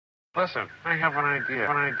Listen, I have an idea. It's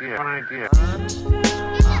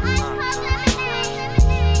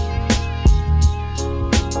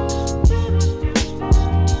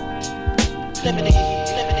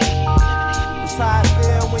how I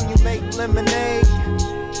feel when you make lemonade.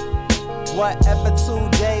 Whatever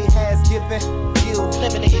today has given you.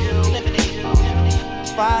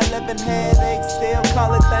 511 headaches, still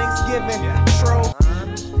call it Thanksgiving. True.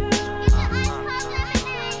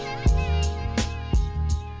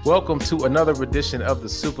 Welcome to another edition of the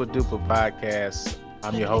Super Duper Podcast.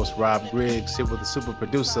 I'm your host, Rob Griggs, here with the super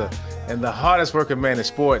producer and the hardest working man in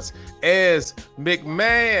sports, Ez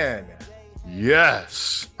McMahon.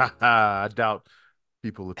 Yes. I doubt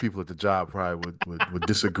the people at the job probably would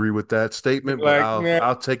disagree with that statement, but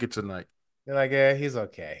I'll take it tonight. You're like, yeah, he's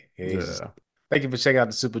okay. Thank you for checking out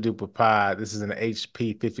the Super Duper Pod. This is an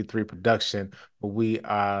HP 53 production, but we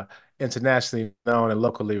are internationally known and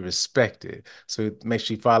locally respected. So make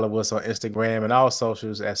sure you follow us on Instagram and all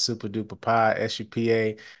socials at Super Duper Pod,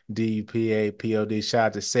 SUPADUPAPOD. Shout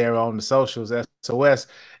out to Sarah on the socials, SOS.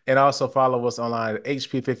 And also follow us online at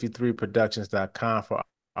HP53productions.com for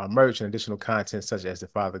our merch and additional content such as the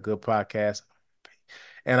Father Good podcast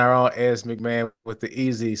and our own Ez McMahon with the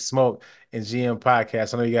Easy Smoke and GM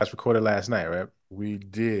podcast. I know you guys recorded last night, right? We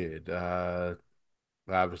did. I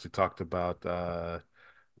obviously talked about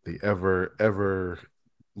the ever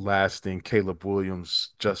lasting Caleb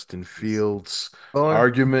Williams, Justin Fields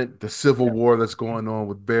argument, the civil war that's going on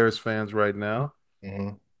with Bears fans right now.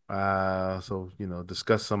 Mm-hmm. So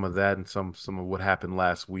discuss some of that and some of what happened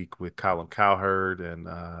last week with Colin Cowherd and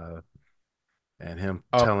him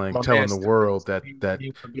telling the world that he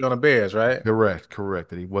would be on the Bears, right? Correct.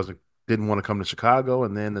 That he didn't want to come to Chicago,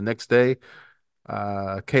 and then the next day,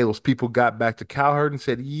 Caleb's people got back to Cowherd and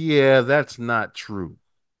said, "Yeah, that's not true.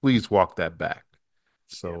 Please walk that back."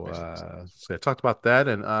 So I talked about that,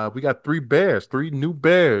 and we got three new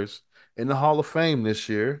Bears in the Hall of Fame this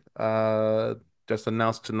year. Just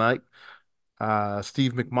announced tonight.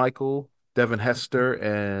 Steve McMichael, Devin Hester,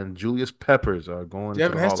 and Julius Peppers are going to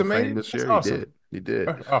the Hall of Fame this year. Awesome. He did.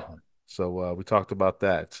 So we talked about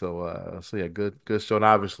that. So yeah, good show. And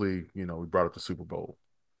obviously, we brought up the Super Bowl.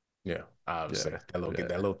 Yeah, obviously that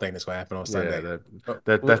little thing that's going to happen on Sunday.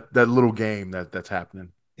 That little game that's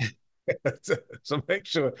happening. So make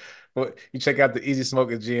sure you check out the Easy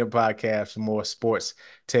Smoke and GM podcast for more sports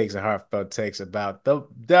takes and heartfelt takes about the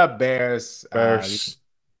Bears.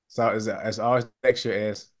 So it's always next year.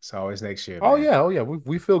 It's always next year. Oh man. Yeah.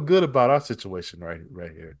 We feel good about our situation right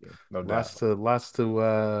here. Yeah, no lots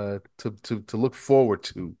doubt. to look forward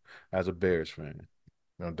to as a Bears fan.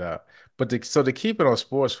 No doubt. But to keep it on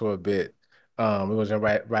sports for a bit, we're going to jump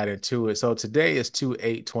right into it. So today is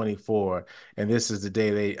 2/8/24, and this is the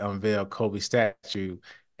day they unveiled Kobe statue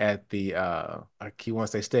at the I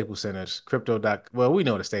want to say Staples Center's crypto. Well, we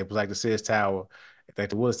know the Staples, like the Sears Tower, like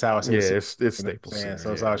the Woods Tower. It's Staples Center.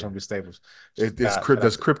 So it's always going to be Staples.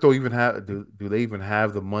 Does crypto even have? Do they even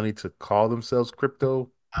have the money to call themselves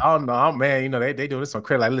crypto? I don't know, man. They do this on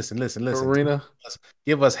credit. Like, listen. Arena,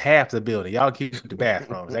 give us half the building. Y'all keep the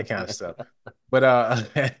bathrooms, that kind of stuff. But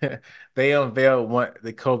they unveiled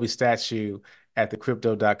the Kobe statue at the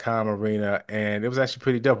Crypto.com arena, and it was actually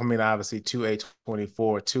pretty dope. I mean, obviously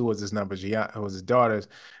 2/8/24. 2 was his number. Was his daughter's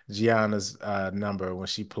Gianna's number when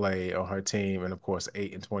she played on her team, and of course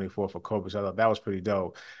 8 and 24 for Kobe. So I thought that was pretty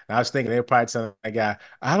dope. And I was thinking they were probably telling that guy,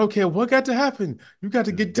 I don't care what got to happen. You got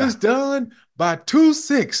to get this done by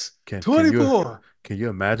 2/6/24. Can you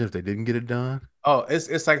imagine if they didn't get it done? Oh,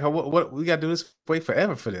 it's like what we gotta do is wait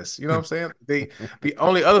forever for this. You know what I'm saying? The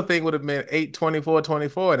only other thing would have been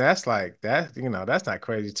 8/24/24, and that's like that. That's not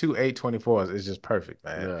crazy. 2/8/24 is just perfect,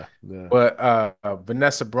 man. Yeah. But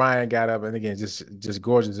Vanessa Bryant got up, and again, just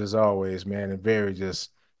gorgeous as always, man, and very just.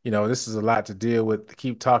 This is a lot to deal with. To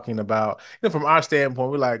keep talking about, from our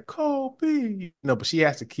standpoint, we're like Kobe, but she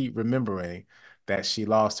has to keep remembering that she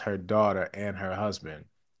lost her daughter and her husband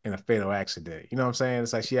in a fatal accident. You know what I'm saying?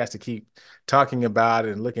 It's like she has to keep talking about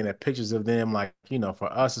it and looking at pictures of them. Like,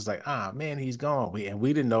 for us, it's like, man, he's gone. We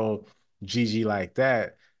didn't know Gigi like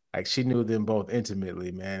that. Like, she knew them both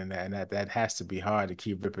intimately, man, and that has to be hard to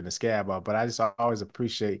keep ripping the scab off. But I just always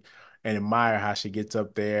appreciate and admire how she gets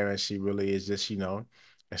up there and she really is just,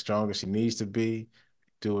 as strong as she needs to be,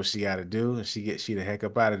 do what she got to do, and she the heck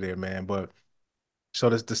up out of there, man. But so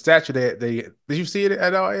the statue that did you see it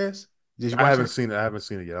at all? Did you watch I haven't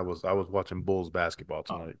seen it yet. I was watching Bulls basketball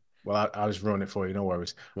tonight. Well, I'll just ruin it for you. No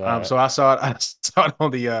worries. Right. So I saw it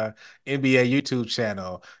on the NBA YouTube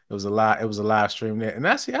channel. It was a live stream there, and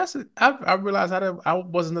I realized I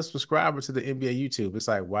wasn't a subscriber to the NBA YouTube. It's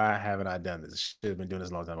like, why haven't I done this? Should have been doing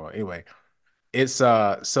this a long time ago. Anyway, It's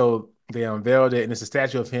so they unveiled it and it's a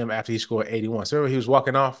statue of him after he scored 81. So remember he was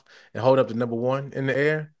walking off and hold up the number one in the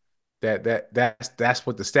air? That's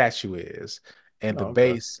what the statue is. And the Oh,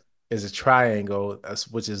 okay. base is a triangle,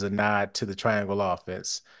 which is a nod to the triangle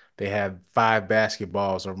offense. They have five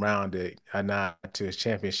basketballs around it, a nod to his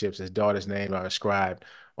championships. His daughter's name are inscribed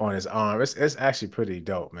on his arm. It's actually pretty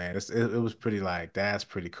dope, man. It was pretty like that's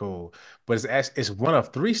pretty cool. But it's one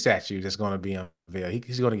of three statues that's going to be unveiled.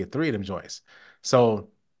 He's going to get three of them joints. So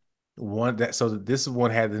this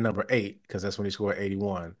one had the number 8 because that's when he scored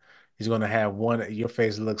 81. He's gonna have one. Your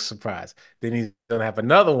face looks surprised. Then he's gonna have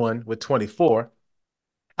another one with 24.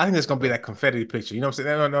 I think it's gonna be that confetti picture. You know what I'm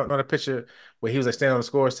saying? No, the picture where he was like standing on the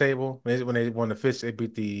scores table when they won the fifth, they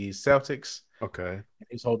beat the Celtics. Okay.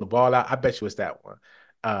 He's holding the ball out. I bet you it's that one.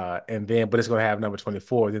 And then, but it's gonna have number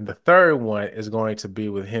 24. Then the third one is going to be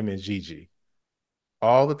with him and Gigi.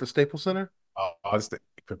 All at the Staples Center? Oh, it's the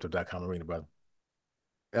crypto.com arena, brother.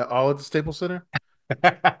 All at the Staples Center?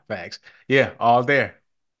 Facts. Yeah, all there.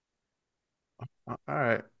 All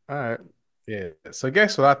right. All right. Yeah. So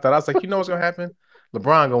guess what I thought? I was like, you know what's gonna happen?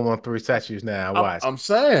 LeBron gonna want three statues now. I'm, Watch. I'm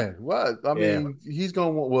saying what? I Yeah. mean, he's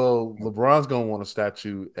gonna want. Well, LeBron's gonna want a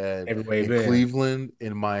statue Everywhere in been. Cleveland,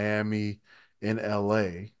 in Miami, in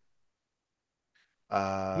LA.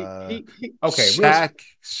 Okay, real.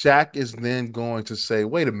 Shaq is then going to say,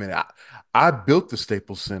 "Wait a minute, I built the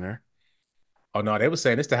Staples Center." Oh no, they were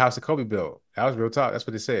saying it's the house that Kobe built. That was real talk. That's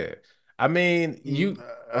what they said. I mean, Mm, you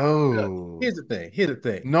Oh here's the thing. Here's the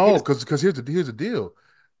thing. no, because here's the deal.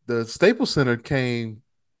 The Staples Center came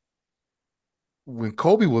when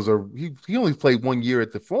Kobe was he only played 1 year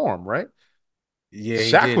at the Forum, right? Yeah,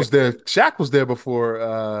 he Shaq did. was there. Shaq was there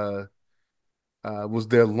before was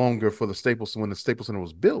there longer for the Staples when the Staples Center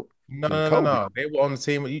was built No, than no, no, Kobe. no. They were on the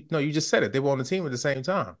team. No, you just said it. They were on the team at the same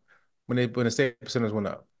time when the state percentages went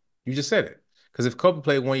up. You just said it. Because if Kobe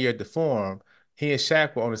played 1 year at the Forum, he and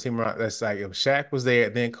Shaq were on the team around. That's like if Shaq was there,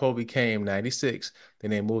 then Kobe came 96,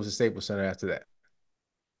 then they moved to Staples Center after that.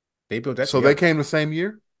 They built that So they together. came the same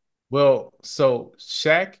year. Well, so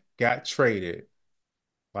Shaq got traded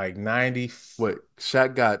like 90. What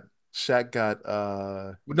Shaq got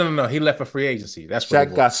No, no, no. He left for free agency. That's what it Shaq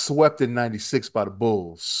was. got swept in '96 by the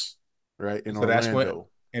Bulls, right in So that's when, Orlando,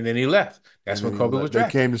 and then he left. and That's then when he Kobe was left. They drafted.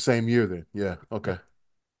 came the same year then. Yeah. Yeah. Okay.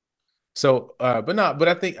 So, but no, but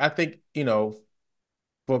I think,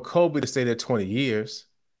 for Kobe to stay there 20 years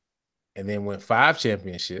and then win five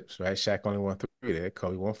championships, right? Shaq only won three there.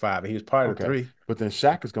 Kobe won five. He was part of the Okay. three. But then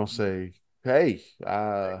Shaq is gonna say, "Hey,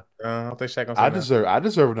 I don't think Shaq gonna say no. I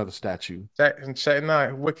deserve another statue." Shaq,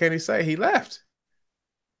 no, what can he say? He left.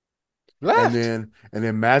 And Left. then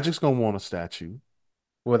Magic's gonna want a statue.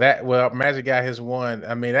 Well, Magic got his one.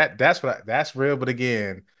 I mean, that's real, but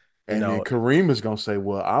again, you And then know, Kareem is gonna say,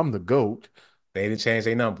 "Well, I'm the GOAT." they didn't change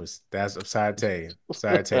their numbers. That's I'm sorry to tell you.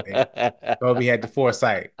 Sorry to tell you. Kobe had the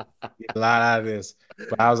foresight. He had a lot out of this.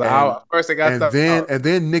 But and first thing I thought, and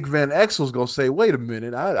then Nick Van Exel's gonna say, "Wait a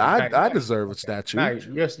minute, I deserve a okay. Now statue."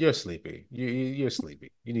 you're sleepy. You're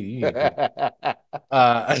sleepy. You need to go.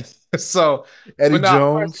 So, Eddie but no,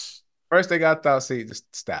 Jones. first thing I thought, see,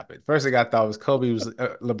 just stop it. First thing I thought was Kobe was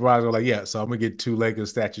LeBron was like, yeah, so I'm gonna get two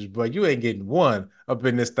Lakers statues, but you ain't getting one up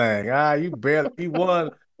in this thing. You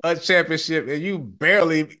won a championship and you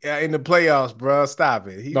barely in the playoffs, bro. Stop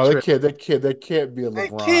it. He No, tripped. they can't be They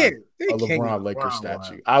a can't get LeBron Lakers LeBron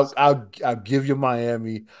one. statue. I'll give you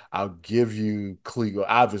Miami. I'll give you Cleveland.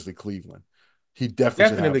 Obviously Cleveland. He definitely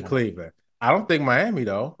should have Definitely one. Cleveland. I don't think Miami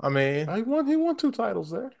though. I mean, He won two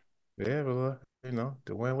titles there. yeah, but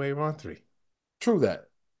the win way run three. True that.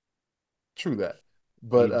 True that.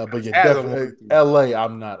 He But yeah, hasn't definitely won three. LA,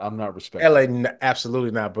 I'm not respecting LA, that.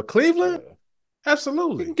 absolutely not. But Cleveland, Yeah.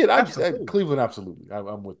 He can absolutely, get absolutely. Cleveland absolutely.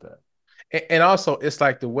 I'm with that. And also, it's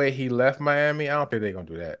like the way he left Miami. I don't think they're gonna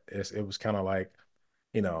do that. It was kind of like,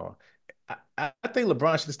 you know, I think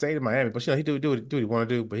LeBron should have stayed in Miami, but he do what he want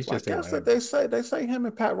to do, but he should Well, I have stayed in guess that Miami. they say him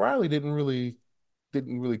and Pat Riley didn't really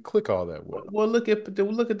click all that well. Well, look at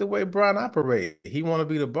the way Bron operates. He want to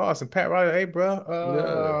be the boss, and Pat Riley, hey, bro,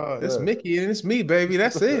 Yeah, it's yeah. Mickey and it's me, baby.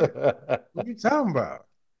 That's it. What you talking about?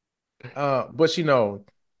 But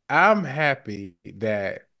I'm happy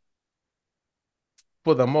that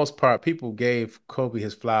for the most part, people gave Kobe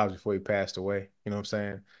his flowers before he passed away. You know what I'm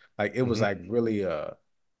saying? Like it was Mhm. like really a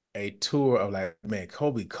tour of like, man,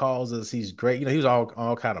 Kobe calls us. He's great. He was all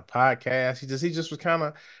kind of podcasts. He just was kind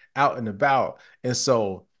of out and about. And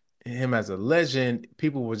so him as a legend,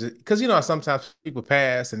 people were just because sometimes people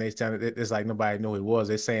pass and it's like nobody knew who he was.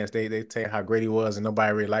 They say how great he was and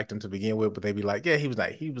nobody really liked him to begin with, but they be like, yeah, he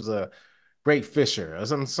was a great fisher or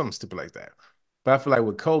something stupid like that. But I feel like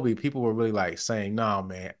with Kobe, people were really like saying, "No,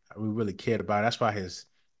 man, we really cared about it." That's why his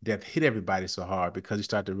death hit everybody so hard because you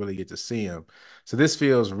start to really get to see him. So this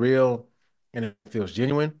feels real and it feels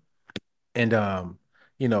genuine. And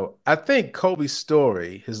I think Kobe's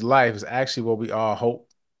story, his life, is actually what we all hope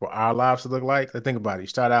for our lives to look like. Think about it. You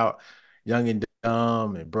start out young and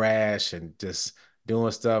dumb and brash and just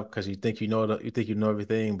doing stuff because you think you know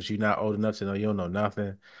everything, but you're not old enough to know you don't know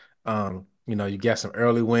nothing. You get some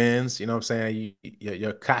early wins, you know what I'm saying?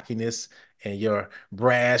 Your cockiness and your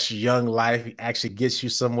brash young life actually gets you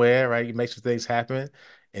somewhere, right? You make some things happen.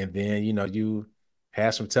 And then, you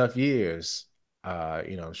have some tough years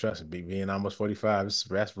trust me, being almost 45,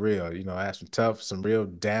 that's real. I had some tough, some real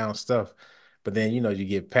down stuff. But then, you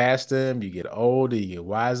get past them, you get older, you get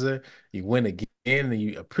wiser, you win again, and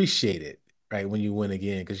you appreciate it, right? When you win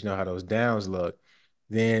again, because you know how those downs look.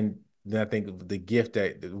 Then I think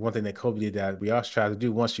the one thing that Kobe did that we also try to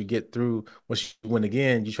do once you win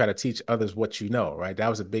again, you try to teach others what you know, right? That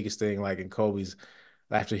was the biggest thing, like in Kobe's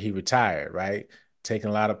after he retired, right? Taking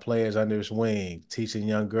a lot of players under his wing, teaching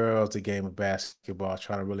young girls the game of basketball,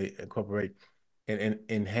 trying to really incorporate and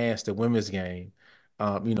enhance the women's game.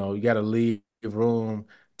 You got to leave room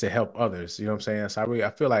to help others. You know what I'm saying? So I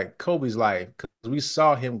feel like Kobe's life, because we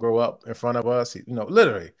saw him grow up in front of us.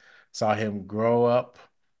 Literally saw him grow up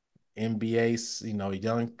NBA,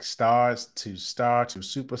 young stars to star to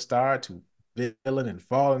superstar to villain and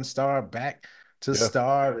fallen star back to Yeah.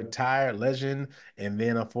 star, retired legend, and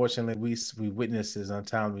then unfortunately we witnessed his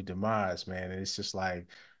untimely demise, man. And it's just like,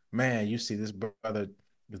 man, you see this brother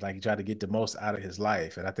is like he tried to get the most out of his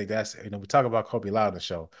life, and I think that's we talk about Kobe a lot on the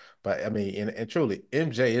show, but I mean, and truly,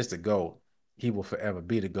 MJ is the GOAT. He will forever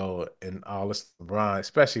be the GOAT, and all this LeBron,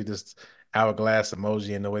 especially this hourglass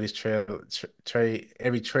emoji and the way this trade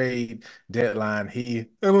every trade deadline I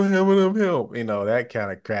don't have enough help, that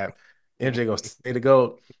kind of crap. MJ gonna stay the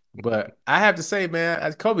GOAT. But I have to say,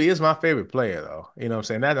 man, Kobe is my favorite player though. You know what I'm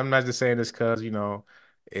saying? That I'm not just saying this because,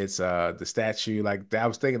 it's the statue. Like I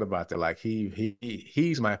was thinking about that. Like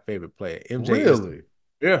he's my favorite player. MJ is Really?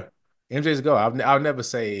 yeah. MJ's the GOAT. I'll never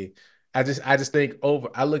say I just think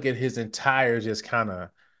I look at his entire just kind of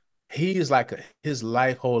he's like his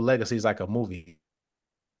life whole legacy is like a movie.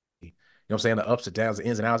 You know what I'm saying? The ups and downs, the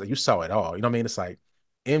ins and outs, you saw it all. You know what I mean? It's like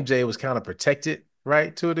MJ was kind of protected,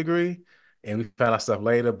 right, to a degree. And we found out stuff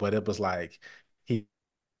later, but it was like he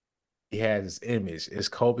he had his image. It's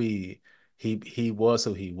Kobe. He was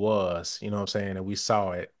who he was. You know what I'm saying? And we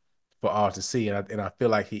saw it for all to see. And I feel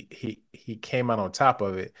like he came out on top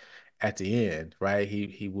of it at the end, right?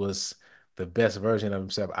 He was the best version of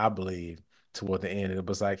himself, I believe, toward the end. And it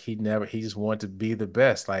was like he just wanted to be the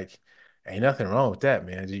best. Like, ain't nothing wrong with that,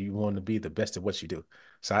 man. You want to be the best at what you do.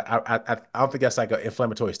 So I don't think that's like an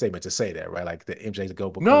inflammatory statement to say that, right? Like the MJ's go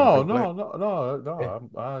because of a No, great player. no, no, no, Yeah.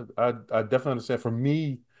 no. I definitely understand. For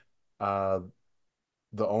me, uh,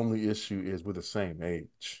 the only issue is we're the same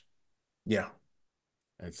age, Yeah.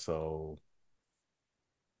 and so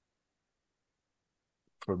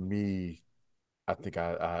for me, I think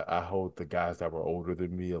I hold the guys that were older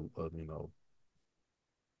than me,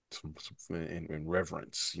 some in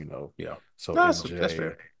reverence, Yeah. So No, that's MJ,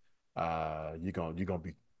 fair. you're gonna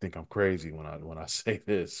be think I'm crazy when I say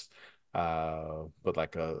this, but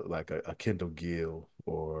like a Kendall Gill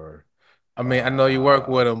or I mean, I know you work uh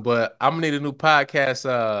with him, but I'm gonna need a new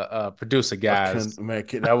podcast producer, a guys.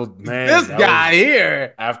 that was man This that guy was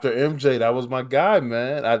here. after MJ. That was my guy,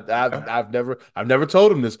 man. I've never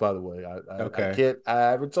told him this, by the way. I Okay. can't I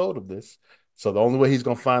haven't told him this. So the only way he's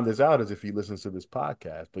gonna find this out is if he listens to this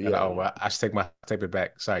podcast. But yeah, Oh, I should take it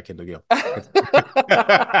back. Sorry, Kendall Gill. yeah.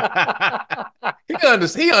 He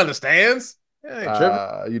understands. He ain't tripping.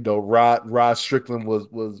 Rod Strickland was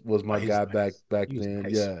Oh, my he's guy back nice. back He's then.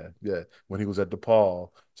 nice. Yeah, yeah. When he was at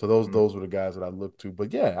DePaul. So those Mm. those were the guys that I looked to.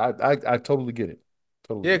 But yeah, I totally get it.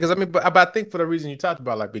 Totally Yeah, get because it. I mean, but I think for the reason you talked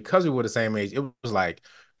about, like because we were the same age, it was like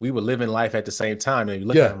we were living life at the same time, and you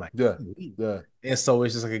look at Yeah, him like, yeah, "Ooh." yeah, And so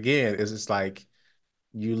it's just like again, it's just like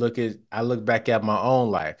I look back at my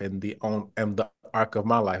own life and the arc of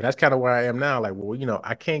my life. That's kind of where I am now. Like, well,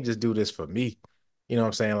 I can't just do this for me. You know what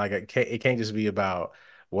I'm saying? Like it can't just be about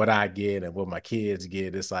what I get and what my kids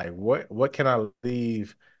get. It's like what can I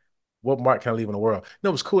leave? What mark can I leave in the world? No,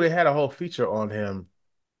 it was cool. They had a whole feature on him,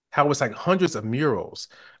 how it's like hundreds of murals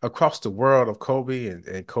across the world of Kobe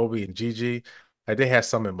and Kobe and Gigi. Like they had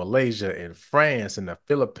some in Malaysia and France and the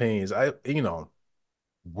Philippines.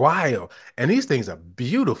 Wild. And these things are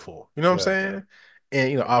beautiful. You know what I'm yeah. saying?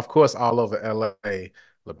 And of course, all over LA,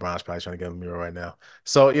 LeBron's probably trying to get a mural right now.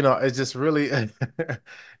 So, it's just really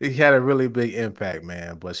it had a really big impact,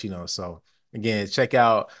 man. But so again, check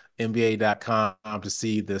out NBA.com to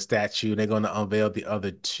see the statue. They're going to unveil the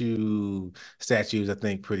other two statues, I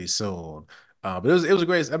think, pretty soon. But it was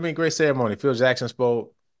a great ceremony. Phil Jackson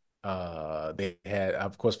spoke. They had,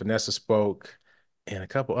 of course, Vanessa spoke, and a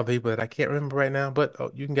couple other people that I can't remember right now. But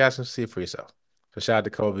you guys can see it for yourself. So shout out to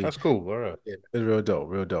Kobe. That's cool. All right. Yeah, it's real dope,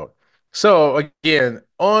 real dope. So again,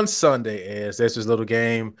 on Sunday, as there's this little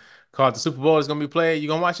game called the Super Bowl is going to be played. You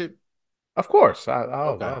gonna watch it? Of course.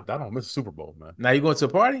 Okay. I don't miss the Super Bowl, man. Now you going to a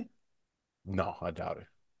party? No, I doubt it.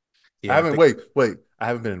 I Yeah, I haven't. think. Wait. I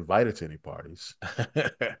haven't been invited to any parties,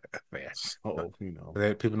 Man, so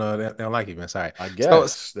people know they don't like you, man. Sorry. I So,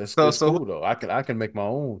 guess so, that's so, cool though. I can make my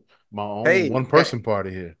own hey, one person party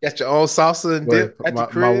here. got your own salsa and Where dip at your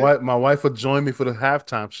crib. my wife will join me for the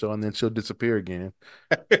halftime show, and then she'll disappear again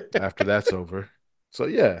after that's over. So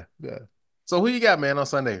yeah. So who you got, man, on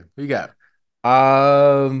Sunday? Who you got?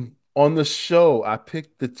 On the show, I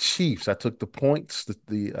picked the Chiefs. I took the points.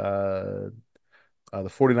 The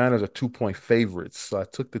 49ers are 2-point favorites. So I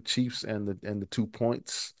took the Chiefs and the 2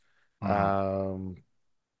 points. Mhm, Um,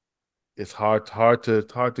 it's hard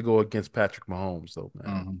to go against Patrick Mahomes though,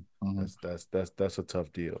 man. mhm, mhm. That's a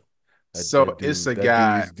tough deal. So it's a That dude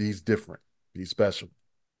guy. he's different. He's special.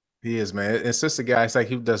 He is, man. It's just a guy. It's like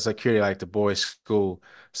he does security like the boys' school.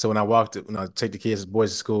 So when I take the kids,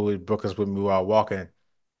 boys to school, Brooklyn's with me, we were all walking.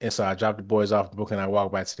 And so I dropped the boys off in Brooklyn. I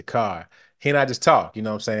walked back to the car. He and I just talk, you know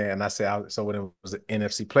what I'm saying? And I said, so when it was the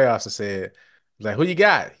NFC playoffs, I said, like, who you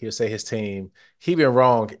got? He'll say his team. He been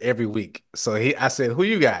wrong every week. So I said, who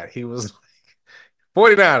you got? He was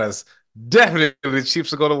 49ers. Definitely the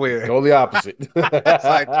Chiefs are going to win. Go the opposite. It's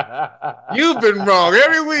like, you've been wrong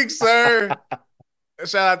every week, sir.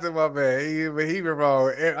 Shout out to my man. He been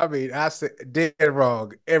wrong. I mean, I said dead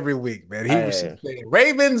wrong every week, man. He was I, saying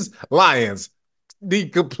Ravens, Lions, the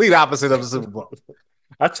complete opposite of the Super Bowl.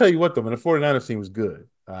 I tell you what though, man, the 49ers team was good.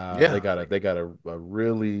 Yeah. They got a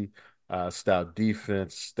really stout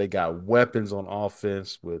defense. They got weapons on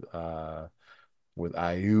offense with Ayuk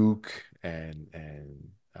and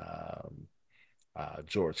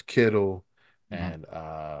George Kittle Mhm. and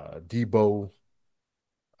Debo.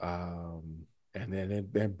 And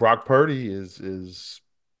then Brock Purdy is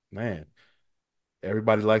man.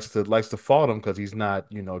 Everybody likes to fault him because he's not,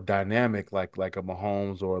 dynamic like a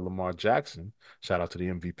Mahomes or a Lamar Jackson. Shout out to the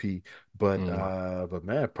MVP. Mhm. But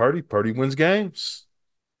man, Purdy wins games.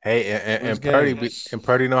 Hey, Wins And games.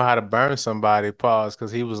 Purdy know how to burn somebody. Pause,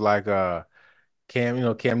 because he was like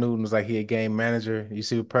Cam. Cam Newton was like he a game manager. You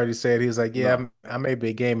see what Purdy said? He was like, yeah, No. I may be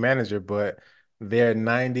a game manager, but there are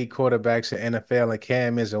 90 quarterbacks in NFL, and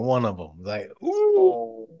Cam isn't one of them. Like,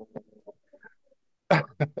 ooh.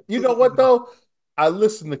 You know what though? I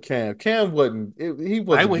listened to Cam. He wasn't He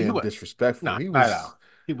being was. disrespectful. No, right out.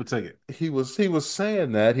 People took it. He was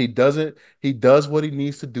saying that he does what he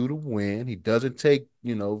needs to do to win. He doesn't take,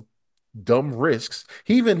 dumb risks.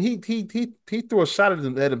 He threw a shot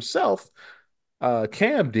at himself.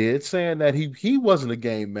 Cam did, saying that he wasn't a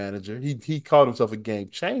game manager. He called himself a game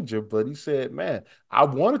changer, but he said, "Man, I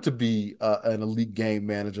wanted to be an elite game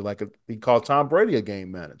manager." He called Tom Brady a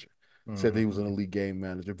game manager. Said that he was an Mhm. elite game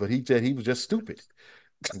manager, but he said he was just stupid.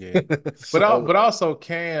 Yeah. But So also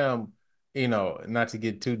Cam, not to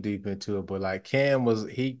get too deep into it, but like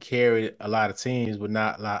he carried a lot of teams with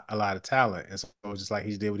not a lot of talent. And so it was just like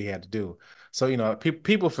he did what he had to do. So,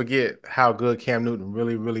 people forget how good Cam Newton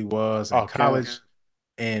really, really was in oh, Cam, college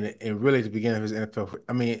and really at the beginning of his NFL.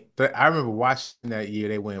 I mean, I remember watching that year.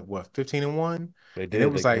 They went what 15-1, they and it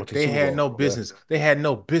did. was They went like to the Super Bowl. Yeah, they had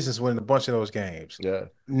no business winning a bunch of those games. yeah.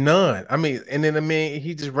 None. I mean, and then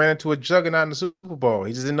he just ran into a juggernaut in the Super Bowl.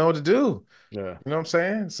 He just didn't know what to do. Yeah. You know what I'm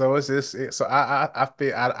saying? So it's just so I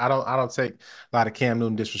feel I don't take a lot of Cam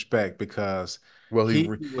Newton disrespect because Well, he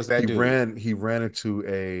was that dude. he ran into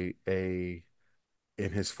a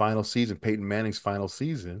in his final season, Peyton Manning's final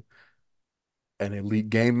season, an elite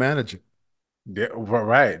game manager Yeah,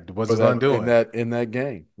 right. for Wasn't gonna that do it. in that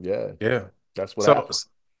game. Yeah, Yeah. that's what So happened.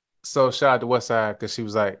 so shout out to Westside because she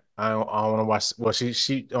was like, I don't want to watch. Well,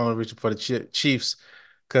 she only reaching for the Chiefs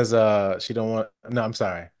because she don't want. No, I'm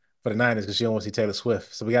sorry, for the Niners because she don't want to see Taylor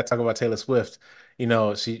Swift. So we got to talk about Taylor Swift.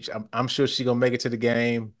 I'm sure she gonna make it to the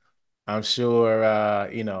game. I'm sure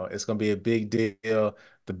it's gonna be a big deal.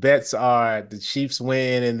 The bets are the Chiefs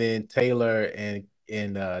win and then Taylor and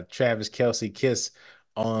Travis Kelce kiss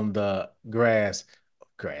on the grass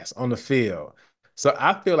on the field. So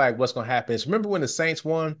I feel like what's gonna happen is remember when the Saints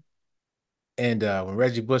won and when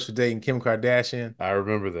Reggie Bush was dating Kim Kardashian? I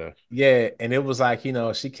remember that. Yeah, and it was like,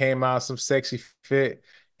 she came out some sexy fit,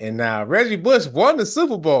 and now Reggie Bush won the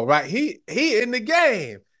Super Bowl, right? He in the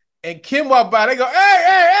game. And Kim walked by, they go, hey,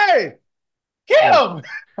 hey, hey. Yeah.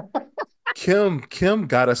 Kim. Kim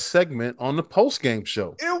got a segment on the post game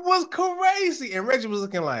show. It was crazy. And Reggie was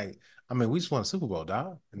looking like, I mean, we just won a Super Bowl,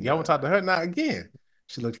 dog. And y'all want to talk to her now again.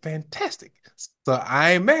 She looked fantastic. So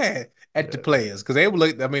I ain't mad at the players because they would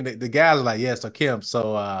look. I mean, the guys are like, yeah, so Kim,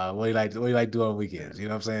 so what do you like doing on weekends? You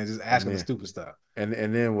know what I'm saying? Just asking the stupid stuff. And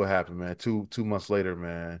then what happened, man? Two months later,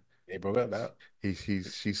 man, They broke up, dog.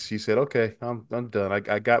 she said, okay, I'm done.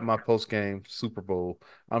 I got my post game Super Bowl.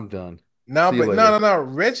 I'm done. No, See you but no, later. no, no.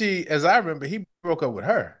 Reggie, as I remember, he broke up with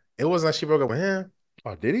her. It wasn't like she broke up with him.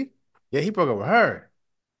 Oh, did he? Yeah, he broke up with her.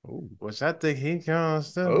 Oh, Which I think he kind of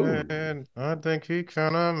oh, stupid. I think he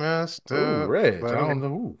kind of messed oh, up. Reg. I But don't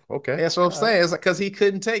know. Ooh, okay. that's what I'm All right. saying. It's like because he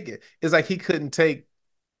couldn't take it. It's like he couldn't take.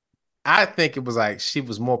 I think it was like she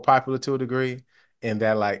was more popular to a degree, and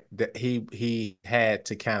that like that he had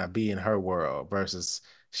to kind of be in her world versus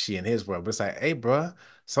she in his world. But it's like, hey, bro,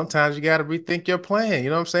 sometimes you got to rethink your plan. You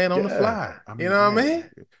know what I'm saying on the Yeah. fly. I You mean, know what I hey, mean?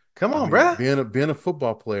 Come I on, mean, bro. being a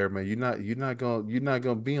football player, man, you're not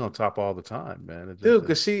gonna be on top all the time, man. It Dude, just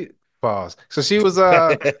because she pause. So she was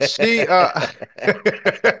she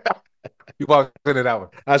you walked into that one.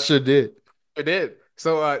 I sure did. It did.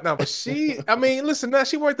 So no, but she, I mean, listen, now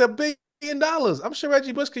she worth $1 billion. I'm sure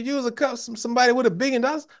Reggie Bush could use somebody with $1 billion.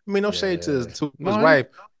 I mean, no shade to Yeah. his No, wife,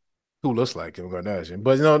 who looks like Kim Kardashian,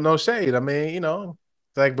 but no shade. I mean,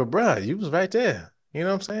 it's like, but bruh, you was right there. You know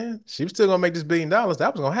what I'm saying? She was still gonna make this $1 billion.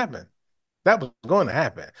 That was gonna happen. That was going to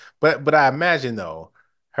happen. But I imagine though,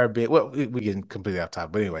 her being well, we getting completely off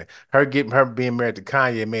topic. But anyway, her being married to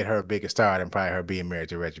Kanye made her a bigger star than probably her being married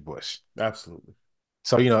to Reggie Bush. absolutely.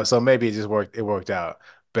 So so maybe it worked out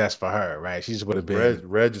best for her, right? She just would Because have been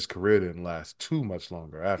Reg's career didn't last too much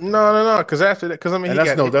longer after no, that. no, no, because after that, because I mean And he got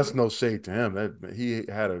it, that's no shade to him. That he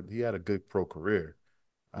had a good pro career.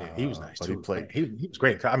 yeah, he was nice But he too, man. played. He was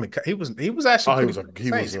great. I mean, he was actually Oh, pretty good with the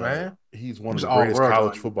Saints, man. he's He one of was the all greatest world college on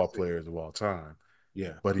football USC. players of all time.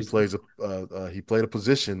 Yeah, But he played a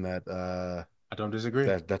position that I don't disagree.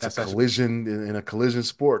 that's a That's actually collision in a collision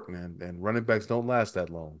sport, and running backs don't last that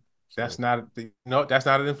long. that's So not no, that's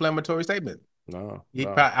not an inflammatory statement. no, He no.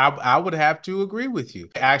 probably, I would have to agree with you.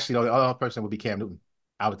 Actually, the other person would be Cam Newton,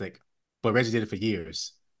 I would think. But Reggie did it for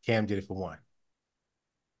years. Cam did it for one.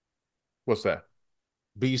 What's that?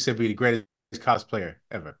 But you said be the greatest college player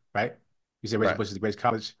ever, right? You said Reggie Right. Bush is the greatest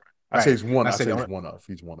college, I say right? he's one. I I said say the he's only, one of.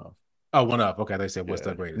 He's one of. oh, one up. Okay, they said what's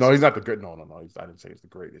the Yeah. No, greatest? he's not the great. No, no, no. I didn't say he's the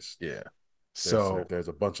greatest. Yeah. So There's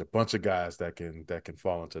a bunch of guys that can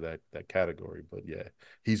fall into that category, but yeah,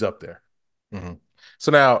 he's up there. mhm.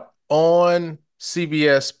 So now on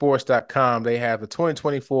CBSSports.com, they have the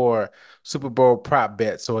 2024 Super Bowl prop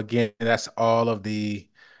bet. So again, that's all of the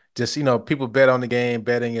just people bet on the game.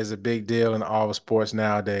 Betting is a big deal in all of sports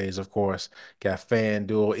nowadays, of course. Got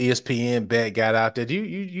FanDuel, ESPN bet got out there. Do you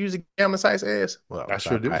use the gambling sites as? Well, I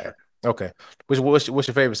sure do. okay. What's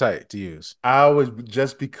your favorite site to use? I was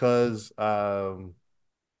just because I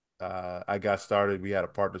got started. We had a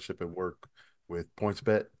partnership at work with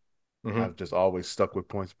PointsBet. Hmm. I've just always stuck with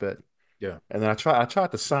PointsBet. Yeah. And then I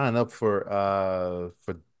tried to sign up for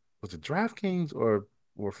was it DraftKings or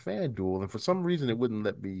FanDuel, and for some reason it wouldn't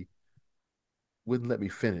let me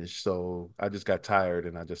finish. So I just got tired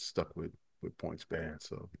and I just stuck with PointsBet. Man.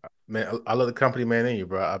 So Man, I love the company man in you,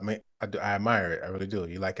 bro. I mean, I admire it. I really do.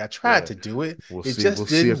 You like, I tried yeah, to do it. we'll It see. just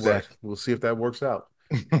didn't work. We'll see if that works out.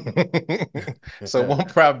 So one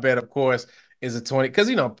prop bet, of course, is a 20 because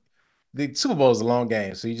the Super Bowl is a long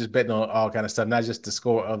game, so you're just betting on all kind of stuff, not just the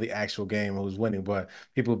score of the actual game who's winning, but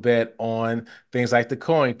people bet on things like the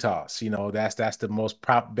coin toss. That's the most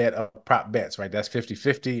prop bet of prop bets, right? That's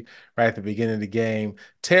 50-50 right at the beginning of the game.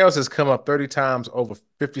 Tails has come up 30 times over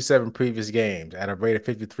 57 previous games at a rate of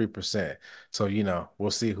 53%. So,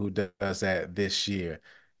 we'll see who does that this year.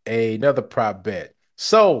 Another prop bet.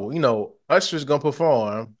 So, Usher's gonna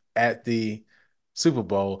perform at the Super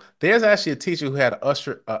Bowl. There's actually a teacher who had a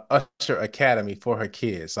Usher Academy for her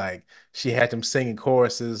kids. Like she had them singing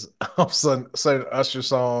choruses of certain Usher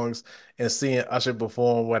songs and seeing Usher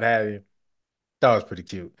perform, what have you. That was pretty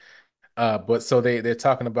cute. But so they're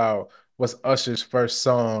talking about what's Usher's first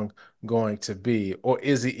song going to be, or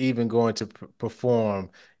is he even going to perform?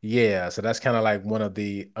 Yeah, so that's kind of like one of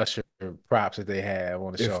the Usher props that they have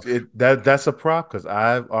on the show. If it that's a prop because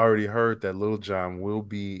I've already heard that Little John will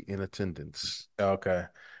be in attendance. Okay.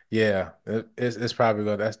 Yeah, it's probably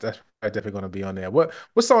gonna that's definitely gonna be on there. What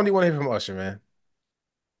song do you want to hear from Usher, man?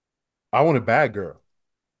 I want a bad girl.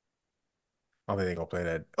 I don't think they're gonna play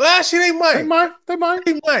that. Well, actually, they might. They might,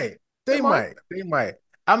 They might. they They might. might. They might.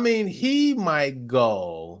 I mean, he might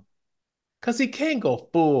go because he can't go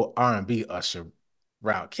full R&B Usher.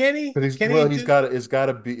 route. Can he? But Can he do? it's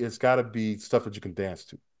gotta be stuff that you can dance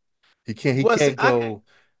to. He Well,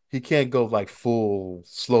 see, can't go like full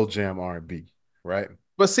slow jam R&B, right?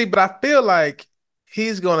 but I feel like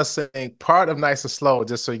he's gonna sing part of Nice and Slow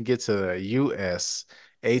just so he can get to the USHER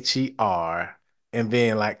and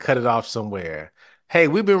then like cut it off somewhere. Hey,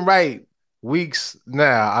 we've been right weeks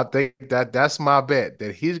now. I think that's my bet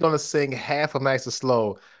that he's gonna sing half of Nice and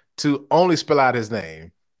Slow to only spell out his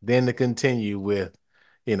name, then to continue with,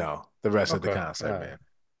 the rest of the Okay. All concert, right. man.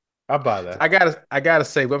 I'll buy that. I gotta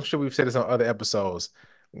say, I'm sure we've said this on other episodes.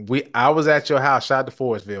 I was at your house, shout out to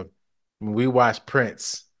Forestville, when we watched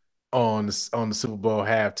Prince on the Super Bowl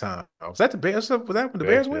halftime. Was that the Bears? Was that when the Yeah,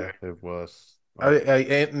 Bears went? yeah, it was.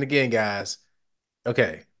 And again, guys,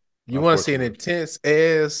 okay, you want to see an Unfortunately. intense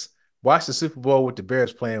ass? Watch the Super Bowl with the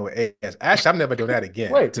Bears playing with ass. Actually, I'm never doing that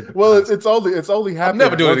again. Wait, To be well, honest, it's only I'm never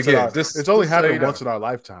happened doing it once in again. our Just so you know.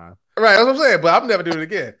 lifetime. Right, that's what I'm saying. But I'm never doing it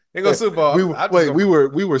again. They go Super Bowl. I'm just gonna. We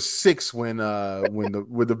were six when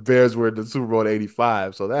the Bears were in the Super Bowl in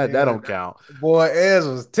 '85, so that Yeah, don't count. boy, Ez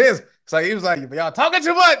was tense. It's like he was like, y'all talking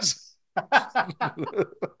too much.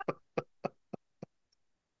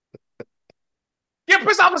 Get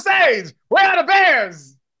Prince off the stage. Where are the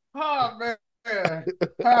Bears? Oh man.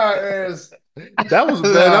 Oh, Ez. That was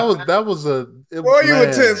man, that was a Boy, you man.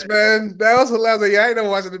 intense, man. That was hilarious. Yeah, I ain't never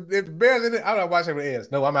watching if the Bears in it. I'm not watching with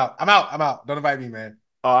Ez. No, I'm out. I'm out. I'm out. Don't invite me, man.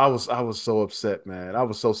 Oh, I was so upset, man. I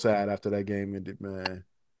was so sad after that game ended, man.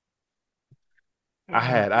 I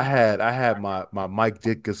had my Mike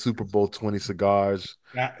Ditka Super Bowl 20 cigars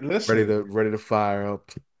Now, listen, ready to fire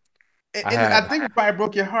up. I and I had think it probably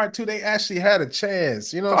broke your heart too. They actually had a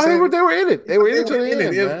chance. You know what I'm oh, saying? they were in it. They were in They it to were the in it.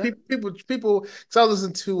 end, man. People. So I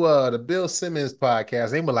listened to the Bill Simmons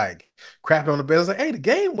podcast. They were like crapping on the Bills. Like, hey, the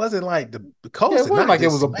game wasn't like the Yeah, Colts it did wasn't not like it just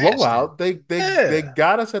was a smash them. blowout. They Yeah,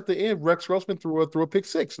 got us at the end. Rex Grossman threw a pick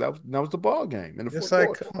six. That was the ball game in the it's fourth like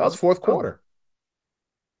quarter. come That was on, fourth come on. quarter.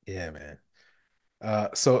 Yeah, man.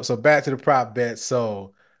 So back to the prop bets.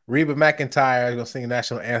 So Reba McEntire is gonna sing the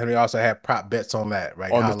national anthem. We also have prop bets on that,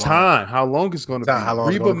 right? On the time, how long it's going to be? How long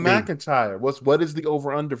it's Reba gonna be? McEntire. What is the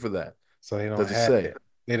over under for that? So they don't Does it have say? it.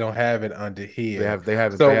 They don't have it under here. They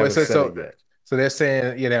So but haven't so said it so yet. so they're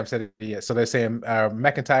saying, yeah, they haven't said it yet. So they're saying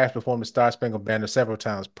McIntyre has performed the Star Spangled Banner several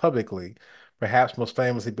times publicly, perhaps most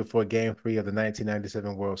famously before Game 3 of the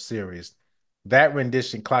 1997 World Series. That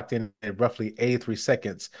rendition clocked in at roughly 83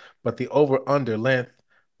 seconds, but the over-under length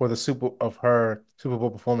for her Super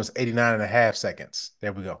Bowl performance, 89 and a half seconds.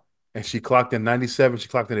 There we go. And she clocked in 97. She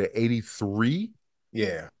clocked in at 83,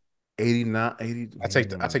 Yeah. 89, 80. I take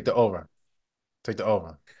the over. Take the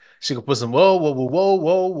over. She could put some whoa, whoa, whoa, whoa,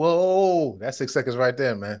 whoa, whoa. That's 6 seconds right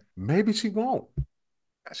there, man. Maybe she won't.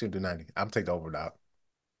 I should do 90. I'm take the over now.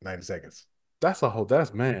 90 seconds. That's a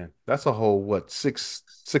whole what, six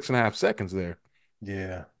and a half seconds there.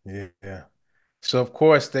 Yeah, yeah, yeah. So of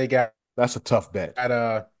course they got That's a tough bet.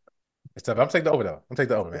 it's tough. I'm taking the over though. I'm taking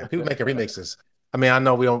the over, man. People making remixes. I mean, I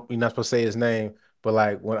know we're not supposed to say his name, but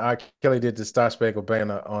like when R. Kelly did the Star Spangled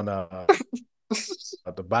Banner on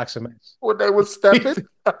the boxing match. When they were stepping.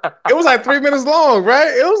 It was like 3 minutes long, right?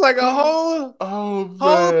 It was like a Oh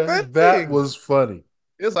whole man, that thing. was funny.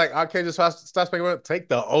 It's like I can't just start speaking. Take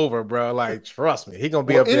the over, bro. Like, trust me, he gonna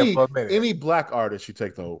be Well, up there for a minute. any black artist you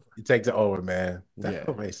take the over. You take the over, man. That's Yeah.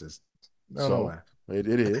 so racist. I don't know So why. it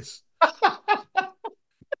is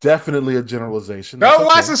definitely a generalization. That's Don't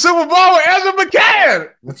watch okay. the Super Bowl with Ezra McCann.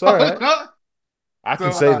 That's all right. I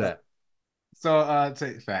can say that.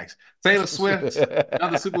 Take facts. Taylor Swift,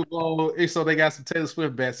 another Super Bowl. So they got some Taylor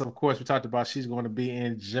Swift bets. Of course, we talked about she's going to be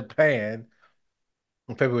in Japan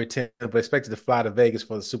on February 10th, but expected to fly to Vegas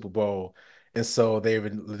for the Super Bowl. And so they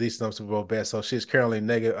released some Super Bowl bets. So she's currently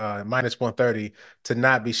minus 130 to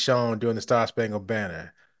not be shown during the Star Spangled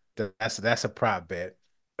Banner. That's a prop bet.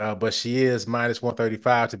 But she is minus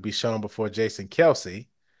 135 to be shown before Jason Kelsey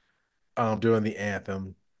during the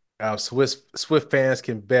anthem. Swift fans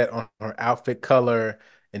can bet on her outfit color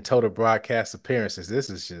and total broadcast appearances. This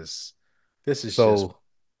is just So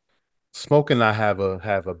Smoke and I have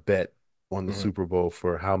a bet on the mhm. Super Bowl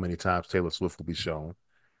for how many times Taylor Swift will be shown.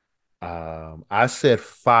 I said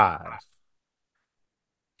 5.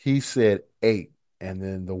 He said 8, and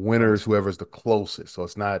then the winner is whoever's the closest. So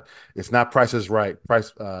it's not Price is Right.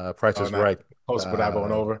 Price is Not Right close without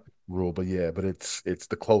going over. rule, but yeah, but it's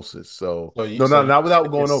the closest. So So you no, so not without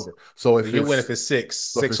if going it's over. So so you win if it's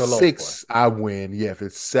if six it's or lower. 6, I win. Yeah, if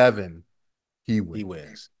it's 7, he He wins.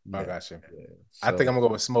 wins. I Yeah, got you. yeah. I think So I'm gonna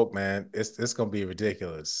go with Smoke, man. It's gonna be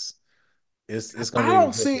ridiculous. It's gonna be I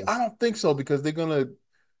ridiculous. don't think so because they're gonna.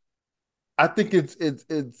 I think it's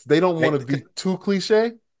they don't want to They, be too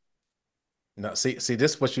cliche. No, see,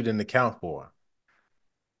 this is what you didn't account for.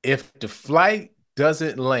 If the flight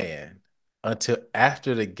doesn't land until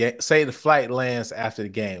after the game, say the flight lands after the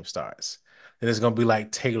game starts, then it's gonna be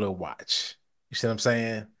like Taylor watch. You see what I'm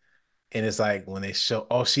saying? And it's like when they show,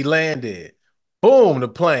 oh, she landed. Boom, the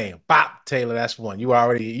plane. Bop, Taylor, that's one. You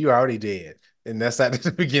already did. And that's at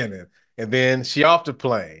the beginning. And then she off the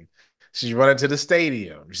plane. She's running to the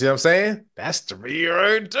stadium. You see what I'm saying? That's three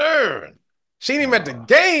right there. She ain't even at the Uh,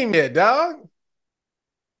 game yet, dog.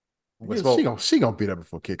 But yeah, she smoke. gonna she gonna be there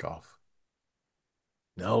before kickoff.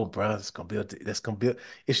 No, bro, it's gonna be that's gonna be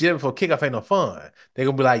if she did it before kickoff ain't no fun. They're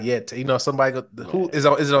gonna be like, yeah, somebody who Man, is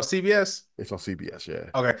it on CBS? it's on CBS.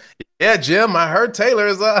 Yeah. Okay. Yeah, Jim, I heard Taylor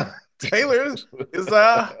is Taylor is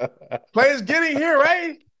players getting here,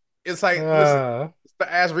 right? It's like, listen, uh,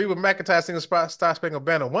 as Reba McEntire singing Star Spangled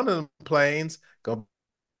Banner, one of them planes gonna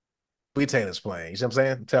be Taylor's plane. You see what I'm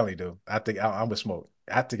saying? I'm telling you, dude. I'm with smoke.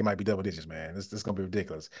 I think it might be double digits, man. This is gonna be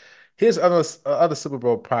ridiculous. Here's other Super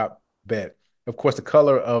Bowl prop bet. Of course, the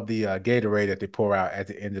color of the Gatorade that they pour out at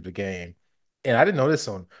the end of the game. And I didn't know this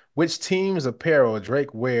one. Which team's apparel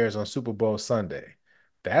Drake wears on Super Bowl Sunday?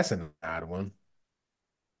 That's an odd one.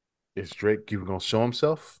 is Drake even gonna show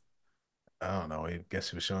himself? I don't know. I guess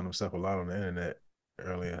he was showing himself a lot on the internet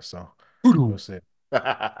earlier, so we'll Voodoo. see.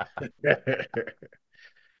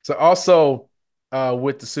 So also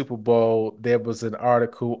with the Super Bowl, there was an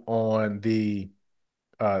article on the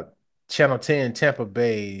uh, Channel 10 Tampa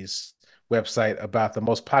Bay's website about the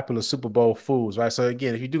most popular Super Bowl foods, right? So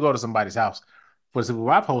again, if you do go to somebody's house for the Super Bowl,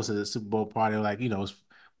 I hosted a Super Bowl party, like, it's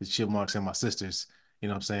with Chipmunks and my sisters. You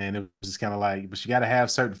know what I'm saying? It was just kind of like, but you got to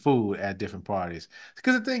have certain food at different parties.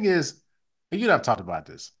 Because the thing is, and you and I've talked about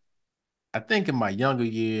this. I think in my younger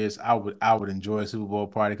years, I would enjoy a Super Bowl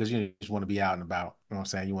party because you just want to be out and about. You know what I'm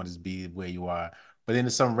saying? You want to just be where you are. But then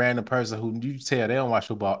there's some random person who you tell they don't watch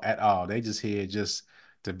football at all. They just here just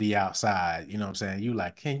to be outside. You know what I'm saying? You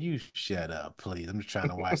like, can you shut up, please? I'm just trying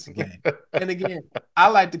to watch the game. And again, I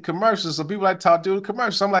like the commercials, so people like to talk through the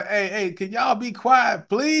commercials. I'm like, hey, can y'all be quiet,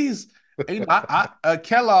 please? And,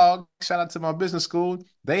 Kellogg, shout out to my business school.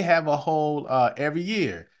 They have a whole every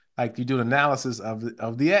year like you do an analysis of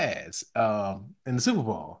the ads in the Super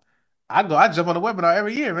Bowl. I jump on the webinar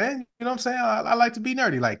every year, man. You know what I'm saying? I like to be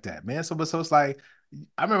nerdy like that, man. So it's like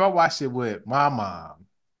I remember I watched it with my mom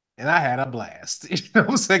and I had a blast. You know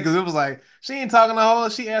what I'm saying? Because it was like she ain't talking a whole.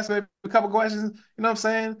 She asked me a couple questions. You know what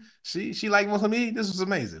I'm saying? She liked most of me. This was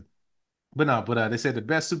amazing. But no, but they said the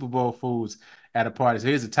best Super Bowl foods at a party. So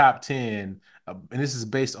here's the top 10, and this is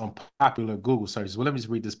based on popular Google searches. Well, let me just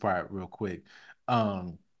read this part real quick.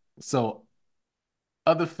 So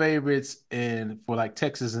other favorites in for like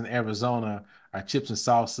Texas and Arizona are chips and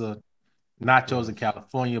salsa, nachos in Yes.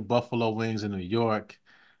 California, buffalo wings in New York.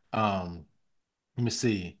 Let me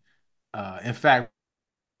see. In fact,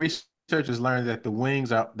 researchers learned that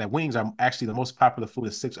wings are actually the most popular food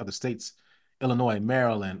in six other states: Illinois,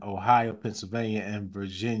 Maryland, Ohio, Pennsylvania, and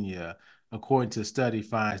Virginia. According to the study,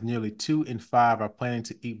 finds nearly 2 in 5 are planning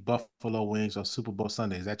to eat buffalo wings on Super Bowl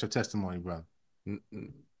Sunday. Is that your testimony, bro?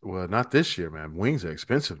 Well, not this year, man. Wings are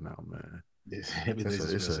expensive now, man. It's Everything's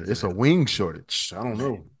a it's a expensive, it's a man. wing shortage. I don't Man,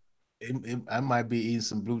 know. I might be eating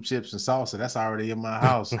some blue chips and salsa. That's already in my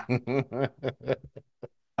house.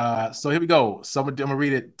 So here we go. So I'm gonna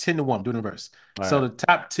read it 10 to 1, do it in reverse. All So right. the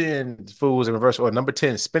top 10 foods in reverse order. Number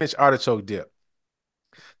 10, spinach artichoke dip.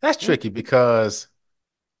 That's tricky because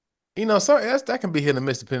that can be hit and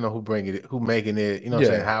miss depending on who bringing it, who making it, you know what I'm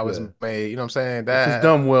saying, Yeah, how it's yeah. made, you know what I'm saying? If it's That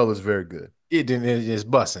done well, it's very good. it didn't it's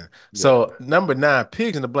just busting. Yeah. So number 9,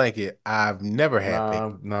 pigs in the blanket. I've never had pigs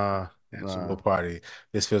Nah, nah, at a Super Bowl nah. party.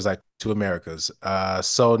 This feels like two Americas.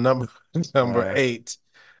 So number number Uh, 8,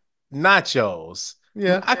 nachos.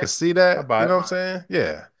 yeah, I could see I that. buy You know it. what I'm saying?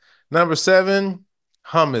 Yeah. Number 7,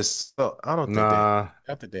 hummus. So Nah,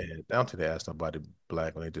 I don't think they asked nobody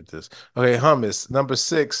black when they did this. Okay, hummus. Number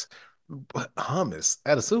 6, hummus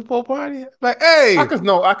at a Super Bowl party? Like, I hey, can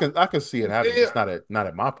no, I can see it happening, yeah. just not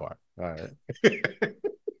at my part. All right,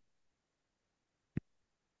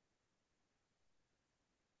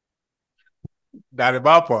 Not at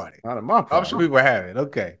my party. not at my I'm sure part. people have it.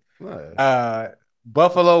 Okay. Yeah. Uh,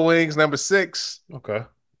 Buffalo wings, number 6. Okay.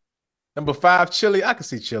 Number 5, chili. I can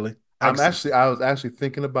see chili. I can see. I was actually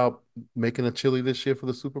thinking about making a chili this year for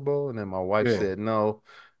the Super Bowl, and then my wife Yeah. said, "No,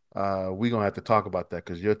 we're gonna have to talk about that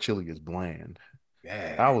because your chili is bland."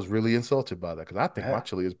 I Yeah. was really insulted by that because I think my Yeah.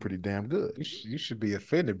 chili is pretty damn good. You should be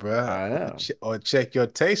offended, bro. I Or, am. or check your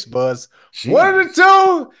taste buds. One of the Jeez.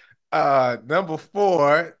 two. Number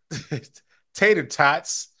 4, tater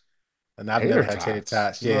tots. And I've never Tater had tater tots.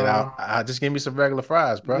 tots. Yeah, No. I just give me some regular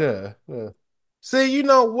fries, bro. Yeah. Yeah. See, you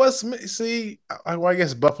know what's see? Well, I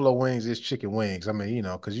guess buffalo wings is chicken wings. I mean,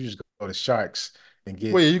 because you just go to Sharks and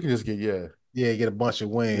Well, get yeah, you can just get yeah, get a bunch of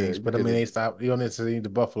yeah, wings. you But I get mean, it. they stop. You don't need to eat the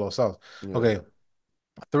buffalo sauce. Yeah. Okay,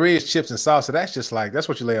 three is chips and salsa. That's just like that's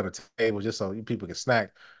what you lay on the table just so you people can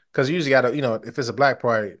snack. Because you usually gotta, if it's a black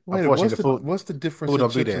party, Wait, unfortunately the food what's the difference food in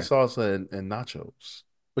don't be chips and there. salsa and nachos?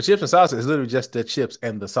 But chips and salsa is literally just the chips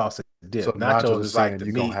and the salsa So dip. nachos Nachos is is like saying the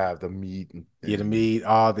you're gonna meat. have the meat Yeah, the and meat,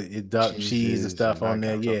 all the duck cheese and cheeses and stuff on that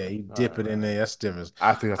there. kind of stuff. Yeah, you All dip right, it in man. there. That's the difference.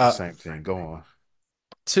 I think that's the Uh, same thing. Go on.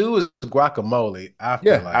 two is guacamole. I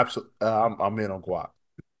feel Yeah, like absolutely. I'm in on guac.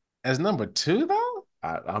 as number two though.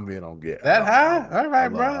 I'm in on get. That high? All right, I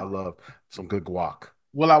bro. love some good guac.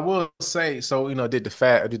 Well, I will say, so I did this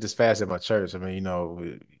fast at my church. I mean,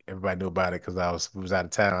 everybody knew about it because we was out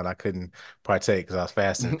of town. I couldn't partake because I was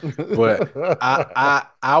fasting. But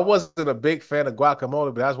I wasn't a big fan of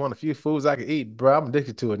guacamole, but that was one of the few foods I could eat, bro. I'm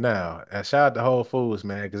addicted to it now. And shout out to Whole Foods,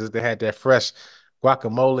 man, because they had that fresh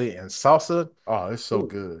guacamole and salsa. Oh, it's so Ooh,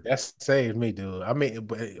 good. that saved me, dude. I mean,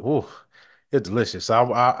 ooh, it's delicious.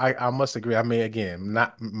 So I must agree. I mean, again,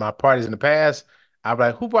 not my parties in the past. I'm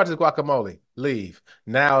like, who brought this guacamole? Leave.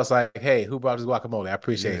 Now it's like, hey, who brought this guacamole? I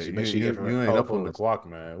Yeah, appreciate you. Make sure you get from you ain't Whole up on the Foods. guac,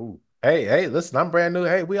 man. Ooh, Hey, listen, I'm brand new.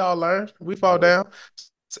 Hey, we all learn. We fall yeah. down.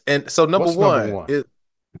 And so number What's number one one? is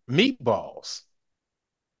meatballs.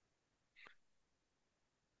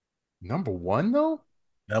 Number one though?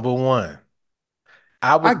 Number one.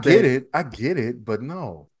 I would think I get it, but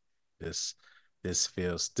no. this this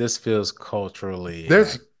feels culturally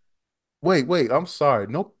There's inaccurate. wait. I'm sorry.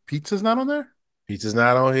 No pizza's not on there. Pizza's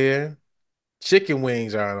not on here. Chicken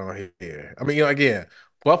wings aren't on here. I mean, again,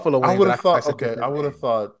 buffalo I wings, would but have I feel like thought. it's a Okay, I different would have name.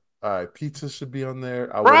 thought. All right, pizza should be on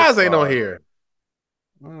there. Fries ain't on here.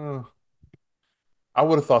 Uh, I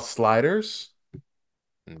would have thought sliders,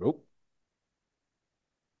 Nope.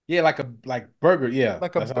 Yeah, like burger. Yeah,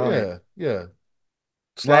 like a that's not on here. yeah,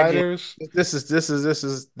 Now again, sliders. this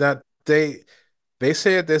is not they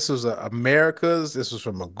said this was America's. This was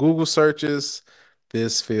from a Google searches.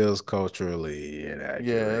 This feels culturally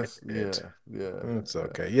inaccurate. It's Yeah.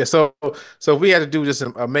 okay. Yeah. So we had to do just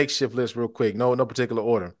a makeshift list real quick. No particular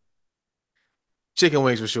order. Chicken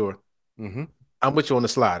wings for sure. Mm-hmm. I'm with you on the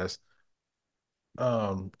sliders.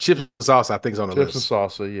 Chips and sauce, I think, is on the Chips and list.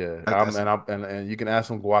 salsa, yeah. That's And you can add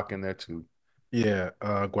some guac in there too. yeah,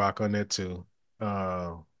 guac on there too.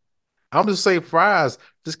 Uh, I'm just say fries,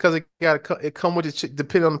 just because it come with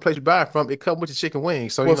depending on the place you buy it from, it come with the chicken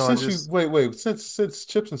wings. So Well, I since you just wait, since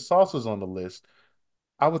chips and salsa's on the list,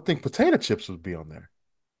 I would think potato chips would be on there.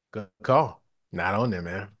 good call. Not on there,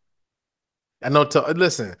 man. I know.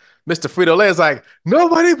 Listen, Mr. Frito Lay is like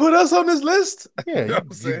nobody put us on this list. Yeah, You know what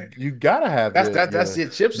I'm saying? you gotta have That's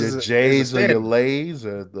it. Chips your is a J's or your standard. Lays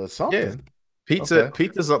or the Yeah, something. pizza, Okay.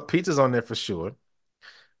 pizza's on there for sure.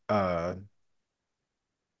 Uh,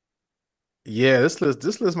 yeah, this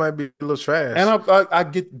list might be a little And trash, I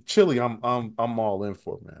get chili. I'm all in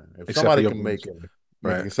for, man. If except for somebody your can boy make, chili,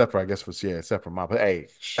 yeah, right? except for I guess for yeah, except for mine. But hey,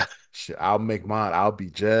 shit, I'll make mine. I'll be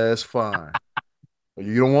just fine.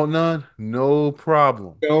 You don't want none? No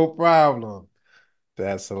problem. No problem.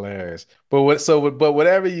 That's hilarious. But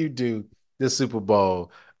whatever you do this Super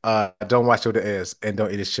Bowl, don't watch your ass and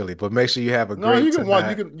don't eat his chili. But make sure you have a No, great you can watch.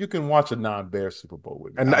 time. You can watch a non-bear Super Bowl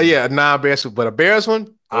with me. And yeah, a non-Bears, but a Bears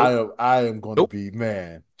one? Nope. I am going to Nope. be,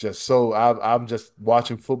 man. Just so I'm just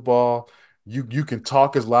watching football. You can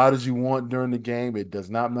talk as loud as you want during the game. It does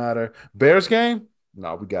not matter. Bears game?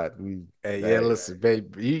 No, we. Hey, yeah, Hey, listen,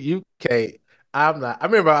 baby, you can't. I'm not. I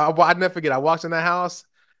remember. I never forget. I walked in that house,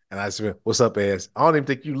 and I said, "What's up, ass?" I don't even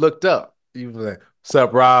think you looked up. You was like, "What's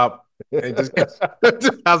up, Rob?" And just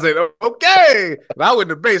I was like, "Okay." And I went in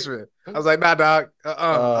the basement. I was like, "Nah, dog.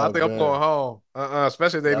 I oh think I'm going man, home.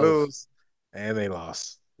 Especially if they that was lose." And they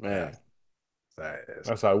lost. Yeah. man. Sorry.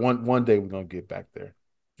 That's all right. One day we're gonna get back there.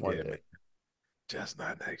 One Yeah, man. day. Just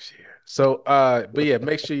not next year. So, but yeah,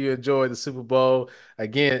 make sure you enjoy the Super Bowl.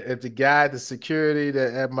 Again, if the security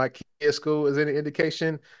that at my kid's school is any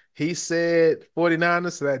indication, he said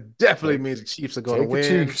 49ers, so that definitely Take means the Chiefs are going to take the win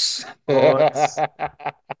Chiefs. on,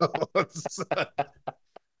 on,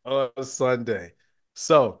 on Sunday.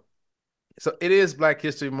 So, so it is Black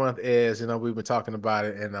History Month, as we've been talking about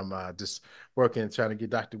it, and I'm just working trying to get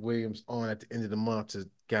Dr. Williams on at the end of the month to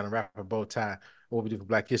kind of wrap a bow tie what we do for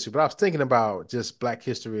Black History. But I was thinking about just Black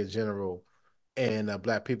history in general and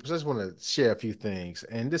Black people. So I just want to share a few things,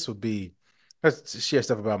 and this would be let's share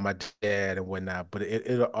stuff about my dad and whatnot. But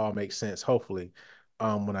it'll all make sense hopefully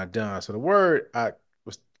when I'm done. So the word I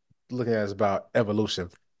was looking at is about evolution,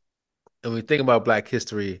 and we think about Black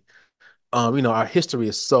history. Our history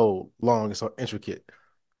is so long and so intricate.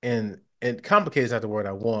 And and complicated is not the word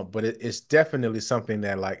I want, but it's definitely something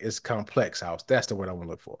that like it's complex house. That's the word I want to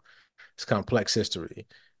look for. It's complex history.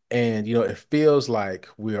 And it feels like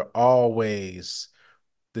we're always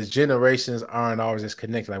the generations aren't always just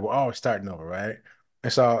connected. Like we're always starting over, right?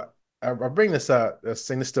 And so I bring this up, I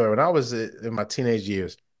sing this story. When I was in my teenage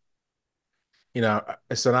years,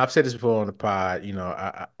 so I've said this before on the pod,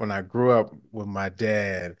 when I grew up with my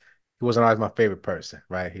dad, he wasn't always my favorite person,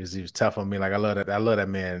 right? He was tough on me. Like I love that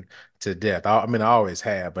man to death. I mean, I always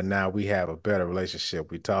have, but now we have a better relationship.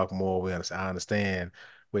 We talk more. I understand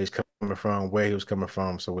where he's coming from, where he was coming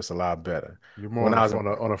from, so it's a lot better. You're more When on I was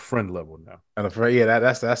on a friend level now. and afraid, yeah,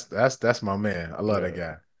 that's my man. I love that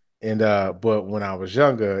Yeah. guy. And but when I was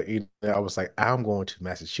younger, I was like, I'm going to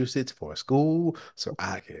Massachusetts for school so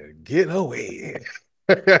I can get away.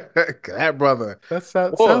 That brother,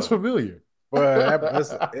 Sounds boy, familiar.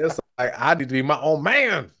 it's like I need to be my own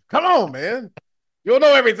man. Come on, man. You'll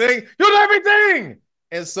know everything. You'll know everything.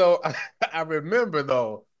 And so I remember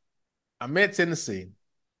though, I'm in Tennessee.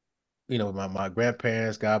 My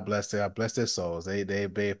grandparents, God bless them, God bless their souls.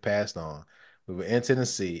 They passed on. We were in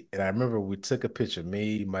Tennessee, and I remember we took a picture,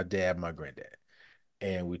 me, my dad, my granddad,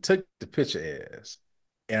 and we took the picture as.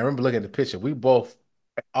 And I remember looking at the picture.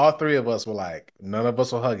 All three of us were like, none of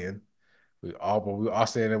us were hugging. We all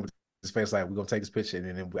standing there with this face like, we're gonna take this picture.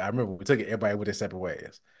 And then I remember we took it, everybody went their separate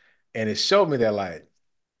ways, and it showed me that like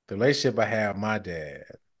the relationship I have with my dad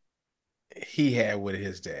he had with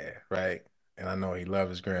his dad, right? And I know he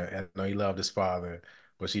loved I know he loved his father,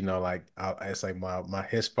 but it's like my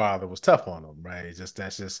his father was tough on him, right?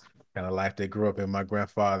 That's just kind of life they grew up in. My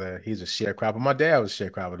grandfather, he's a sharecropper. My dad was a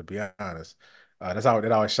sharecropper, to be honest. That's how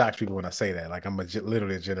it always shocks people when I say that. Like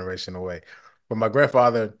literally a generation away. But my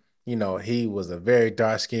grandfather, he was a very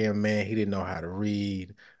dark-skinned man. He didn't know how to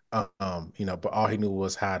read, but all he knew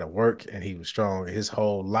was how to work, and he was strong. His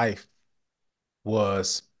whole life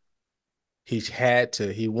was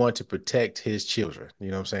he wanted to protect his children. You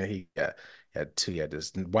know what I'm saying? He had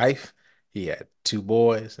this wife, he had two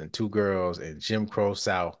boys and two girls in Jim Crow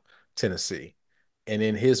South Tennessee. And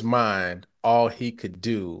in his mind, all he could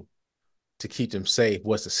do to keep them safe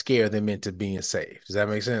was to scare them into being safe. Does that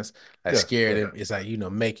make sense? Like Yes, scare yes. them. It's like,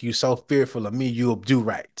 make you so fearful of me, you'll do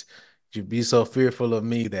right. You be so fearful of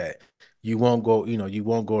me that you won't go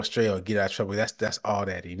astray or get out of trouble. That's all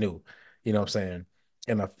that he knew. You know what I'm saying?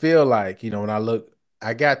 And I feel like, when I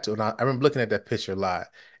remember looking at that picture a lot.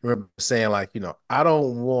 I remember saying like, I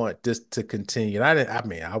don't want this to continue. And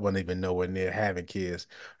I wasn't even nowhere near having kids.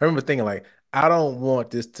 I remember thinking like, I don't want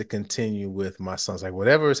this to continue with my sons. Like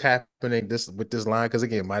whatever is happening with this line, because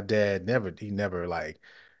again, my dad never like,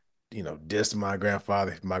 dissed my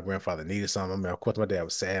grandfather. If my grandfather needed something. I mean, of course, my dad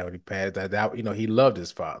was sad when he passed. He loved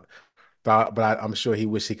his father. But I'm sure he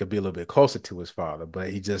wished he could be a little bit closer to his father, but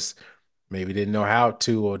he just maybe didn't know how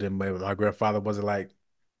to, or then maybe my grandfather wasn't like,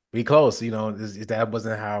 be close, that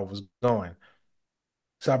wasn't how it was going.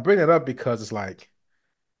 So I bring it up because it's like,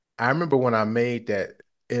 I remember when I made that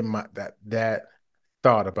in my that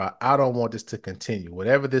thought about I don't want this to continue.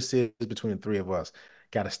 Whatever this is between the three of us,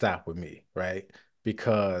 got to stop with me, right?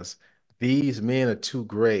 Because these men are too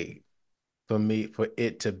great for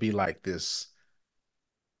it to be like this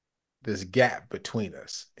gap between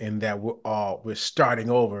us, and that we're starting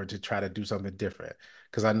over to try to do something different.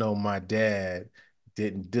 Because I know my dad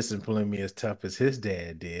didn't discipline me as tough as his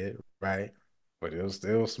dad did, right? But it was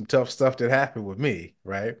still some tough stuff that happened with me,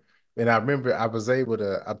 right? And I remember I'm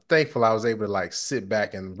thankful I was able to like sit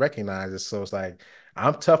back and recognize it. So it's like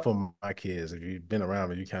I'm tough on my kids. If you've been around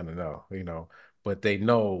me, you kind of know, but they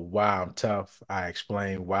know why I'm tough. I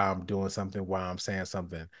explain why I'm doing something, why I'm saying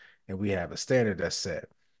something, and we have a standard that's set.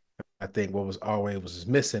 I think what was always was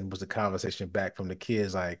missing was the conversation back from the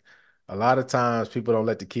kids. Like a lot of times people don't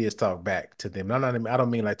let the kids talk back to them. I don't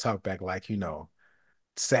mean like talk back like,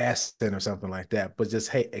 sassing or something like that, but just,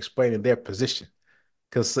 hey, explaining their position.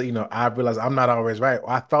 Because, I realized I'm not always right. Or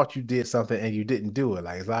I thought you did something and you didn't do it.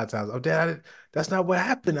 Like a lot of times, oh, Dad, that's not what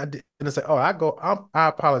happened. I did. And it's like, oh, I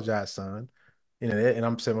apologize, son. And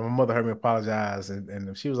I'm saying, my mother heard me apologize.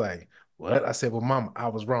 And she was like, what? I said, well, Mom, I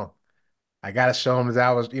was wrong. I gotta show them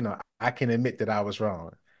that I can admit that I was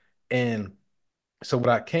wrong. And so what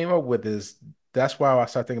I came up with is that's why I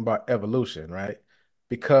started thinking about evolution, right?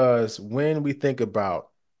 Because when we think about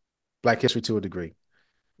Black history to a degree,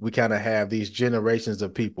 we kind of have these generations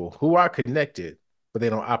of people who are connected, but they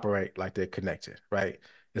don't operate like they're connected, right?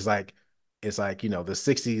 It's like the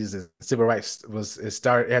 60s and civil rights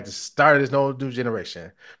it had to start this whole new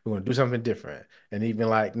generation. We're gonna do something different. And even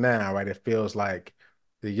like now, right, it feels like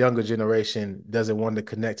the younger generation doesn't want to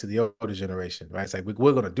connect to the older generation, right? It's like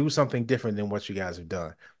we're gonna do something different than what you guys have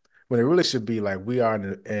done. when it really should be like we are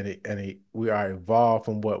we are evolved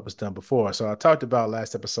from what was done before. So I talked about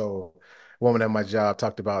last episode, a woman at my job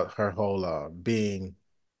talked about her whole being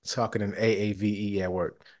talking in AAVE at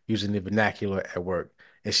work, using the vernacular at work.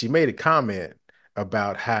 And she made a comment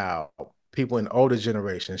about how people in older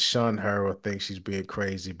generations shun her or think she's being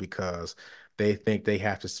crazy because they think they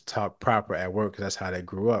have to talk proper at work because that's how they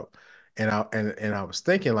grew up. And I was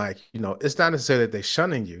thinking like, it's not necessarily that they're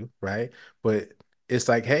shunning you, right? But it's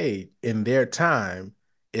like, hey, in their time,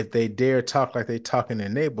 if they dare talk like they talk in their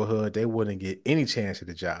neighborhood, they wouldn't get any chance at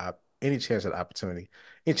the job, any chance at opportunity,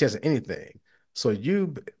 any chance at anything. So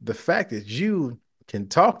the fact that you can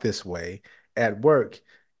talk this way at work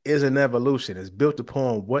is an evolution. It's built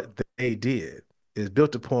upon what they did. It's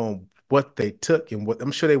built upon what they took and what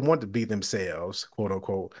I'm sure they want to be themselves, quote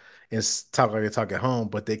unquote, and talk like they talk at home,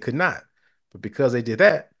 but they could not. But because they did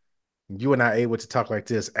that, you are not able to talk like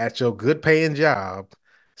this at your good paying job,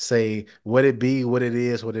 say what it be, what it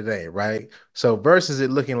is, what it ain't, right? So versus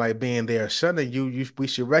it looking like being there shunning we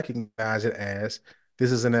should recognize it as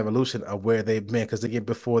this is an evolution of where they've been. Because again,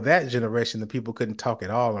 before that generation, the people couldn't talk at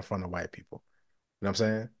all in front of white people. You know what I'm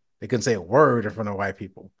saying? They couldn't say a word in front of white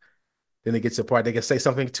people. Then it gets to a part they can say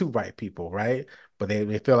something to white people, right? But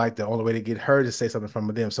they feel like the only way to get heard is to say something from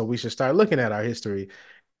them. So we should start looking at our history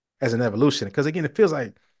as an evolution. Because again, it feels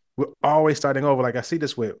like we're always starting over. Like I see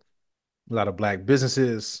this with a lot of black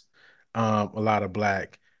businesses, a lot of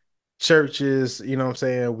black churches, you know what I'm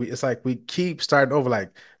saying? It's like we keep starting over.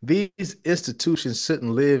 Like these institutions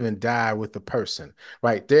shouldn't live and die with the person,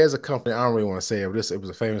 right? There's a company, I don't really want to say it, but it was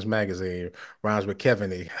a famous magazine, rhymes with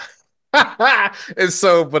Kevin E. And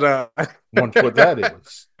so, but Wonder what that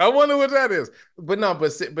is. I wonder what that is. But no,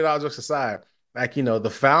 but all jokes aside, like the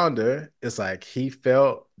founder is like he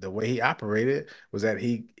felt the way he operated was that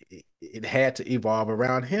it had to evolve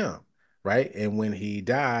around him, right? And when he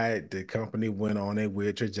died, the company went on a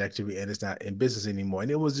weird trajectory and it's not in business anymore.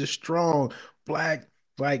 And it was a strong black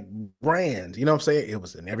like brand, you know what I'm saying? It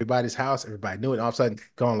was in everybody's house, everybody knew it, all of a sudden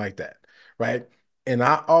gone like that, right? And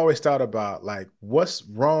I always thought about like what's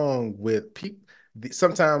wrong with people.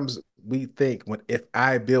 Sometimes we think when if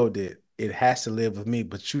I build it, it has to live with me,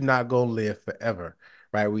 but you're not gonna live forever,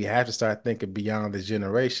 right? We have to start thinking beyond the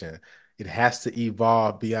generation. It has to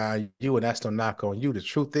evolve beyond you, and that's no knock on you. The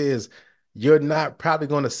truth is, you're not probably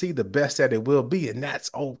going to see the best that it will be, and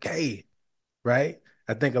that's okay, right?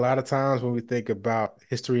 I think a lot of times when we think about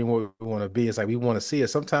history and what we want to be, it's like we want to see it.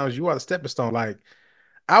 Sometimes you are the stepping stone. Like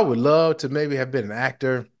I would love to maybe have been an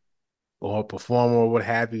actor or a performer or what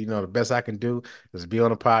have you. The best I can do is be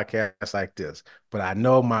on a podcast like this. But I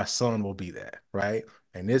know my son will be that, right?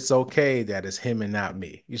 And it's okay that it's him and not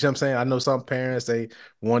me. You see what I'm saying? I know some parents, they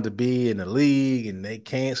want to be in the league and they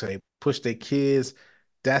can't, so they push their kids.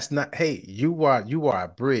 That's not, hey, you are a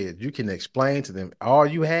bridge. You can explain to them all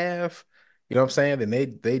you have, you know what I'm saying?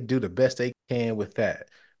 Then they do the best they can with that.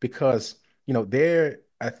 Because,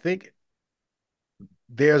 I think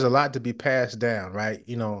there's a lot to be passed down, right?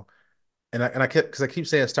 And I kept because I keep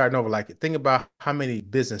saying starting over. Like think about how many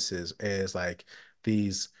businesses as like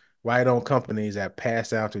these white-owned companies that pass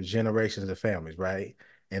down through generations of families, right?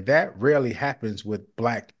 And that rarely happens with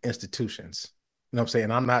black institutions. You know what I'm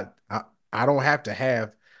saying? I don't have to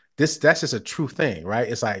have this. That's just a true thing, right?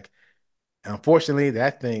 It's like unfortunately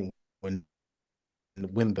that thing when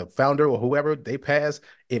the founder or whoever they pass,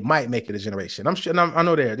 it might make it a generation. I'm sure, and I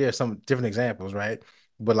know there's some different examples, right?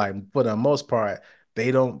 But like for the most part,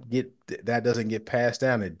 they don't get that doesn't get passed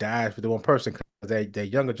down. It dies for the one person because their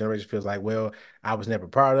younger generation feels like, well, I was never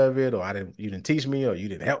part of it, or you didn't teach me, or you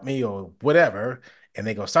didn't help me, or whatever, and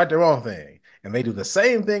they go start their own thing, and they do the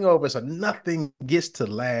same thing over, so nothing gets to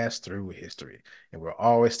last through history, and we're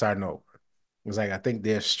always starting over. It's like I think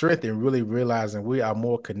there's strength in really realizing we are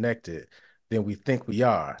more connected than we think we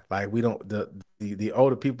are. Like we don't the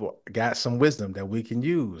older people got some wisdom that we can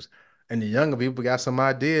use, and the younger people got some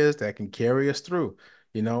ideas that can carry us through.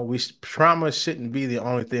 Trauma shouldn't be the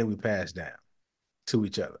only thing we pass down to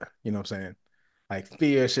each other. You know what I'm saying? Like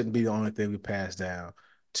fear shouldn't be the only thing we pass down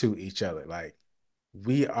to each other. Like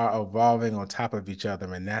we are evolving on top of each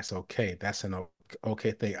other, and that's okay. That's an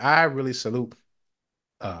okay thing. I really salute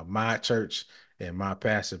my church and my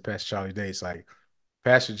pastor, Pastor Charlie Dates. Like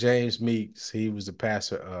Pastor James Meeks, he was the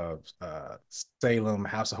pastor of Salem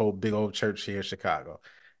House of Hope, big old church here in Chicago.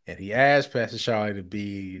 And he asked Pastor Charlie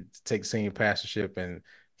to take senior pastorship, and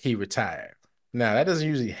he retired. Now that doesn't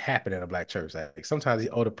usually happen in a black church. Like sometimes the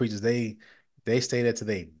older preachers, they stay there till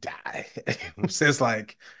they die. So it's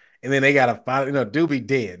like, and then they gotta find, do be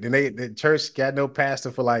dead. Then the church got no pastor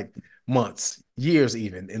for like months, years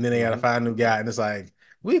even, and then they gotta find a new guy, and it's like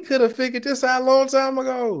We could have figured this out a long time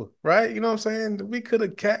ago, right? You know what I'm saying? We could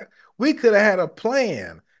have had a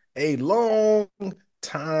plan a long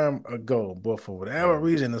time ago, but for whatever And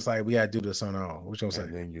reason, it's like we gotta do this on our own. What you gonna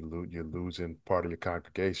and say? then you're losing part of your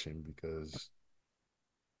congregation because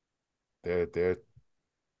they're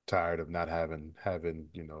tired of not having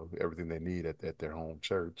everything they need at their home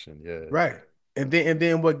church. And yeah, Right. And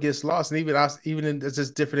then what gets lost, and even us, even in it's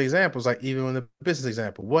just different examples, like even in the business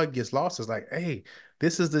example, what gets lost is like, hey,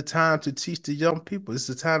 this is the time to teach the young people. This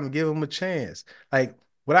is the time to give them a chance. Like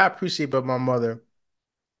what I appreciate about my mother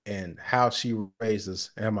and how she raised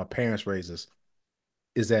us and how my parents raised us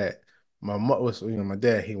is that my mother was, my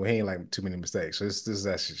dad, he ain't like too many mistakes. So this is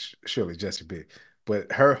actually surely Jesse Big.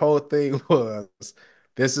 But her whole thing was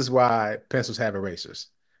this is why pencils have erasers,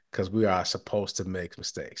 because we are supposed to make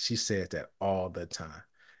mistakes. She said that all the time.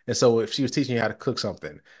 And so if she was teaching you how to cook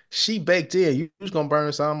something, she baked in you was gonna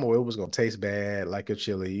burn something or it was gonna taste bad like a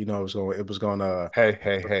chili. It was gonna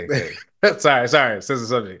hey. sorry, sensitive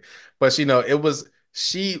subject. But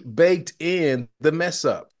she baked in the mess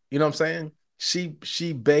up. You know what I'm saying?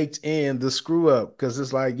 She baked in the screw up because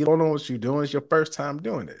it's like you don't know what you're doing. It's your first time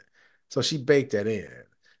doing it. So she baked that in.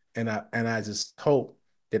 And I just hope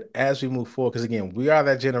that as we move forward, because again, we are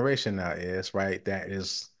that generation now, is right. That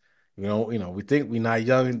is, we think we're not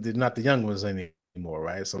young, they're not the young ones anymore,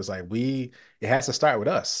 right? So it's like it has to start with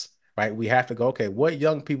us, right? We have to go, okay, what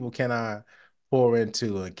young people can I pour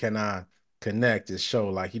into and can I connect and show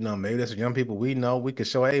like, maybe there's some young people we know we can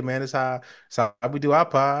show, hey man, this how we do our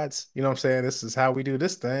pods. You know what I'm saying? This is how we do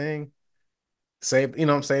this thing. Same,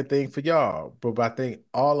 same thing for y'all. But I think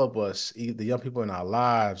all of us, the young people in our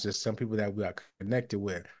lives, just some people that we are connected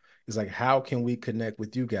with, is like, how can we connect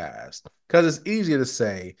with you guys? Because it's easier to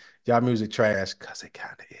say y'all music trash, because it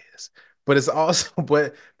kind of is. But it's also,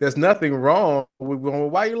 but there's nothing wrong with going,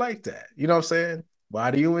 why you like that? You know what I'm saying? Why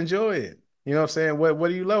do you enjoy it? You know what I'm saying? What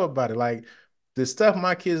do you love about it? Like the stuff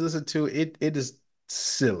my kids listen to, it is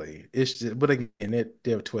silly. It's just, but again,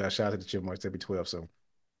 they're 12. Shout out to the Chipmunks, they'll be 12. So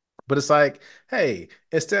but it's like, hey,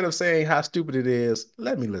 instead of saying how stupid it is,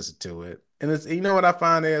 let me listen to it. And it's what I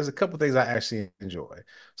find there's a couple things I actually enjoy.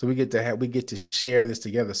 So we get to share this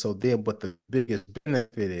together. So then but the biggest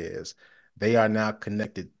benefit is they are now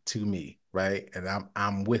connected to me, right? And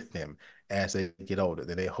I'm with them as they get older.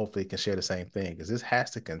 That they hopefully can share the same thing. Because this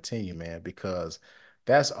has to continue, man, because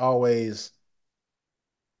that's always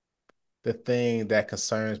the thing that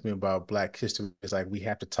concerns me about Black history is like we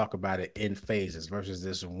have to talk about it in phases versus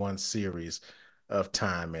this one series of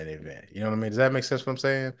time and event. You know what I mean? Does that make sense what I'm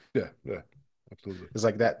saying? Yeah, absolutely. It's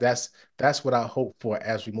like that's what I hope for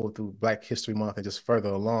as we move through Black History Month and just further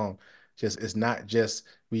along. Just it's not just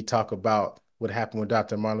we talk about what happened with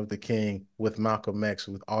Dr. Martin Luther King, with Malcolm X,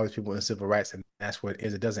 with all these people in civil rights, and that's where it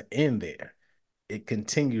is. It doesn't end there. It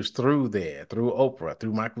continues through there, through Oprah,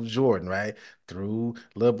 through Michael Jordan, right? Through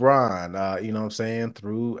LeBron, you know what I'm saying?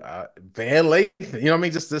 Through Van Lathan, you know what I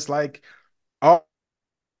mean? Just like all,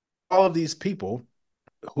 all of these people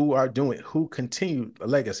who continue a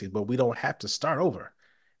legacy, but we don't have to start over.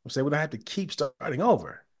 I'm saying we don't have to keep starting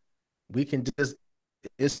over. We can just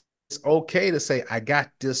it's okay to say I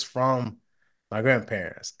got this from my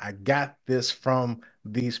grandparents. I got this from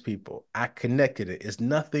these people. I connected it. It's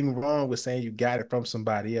nothing wrong with saying you got it from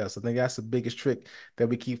somebody else. I think that's the biggest trick that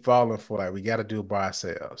we keep falling for. Like we got to do it by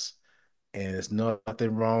ourselves. And it's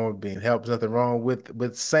nothing wrong with being helped. There's nothing wrong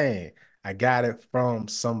with saying I got it from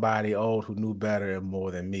somebody old who knew better and more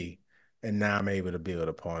than me. And now I'm able to build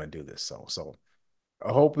upon and do this. So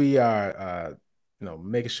I hope we are,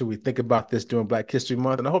 making sure we think about this during Black History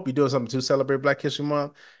Month, and I hope you're doing something to celebrate Black History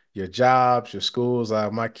Month. Your jobs, your schools.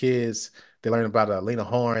 My kids, they learned about Lena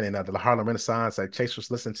Horne and the Harlem Renaissance. Like Chase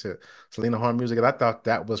was listening to Lena Horne music, and I thought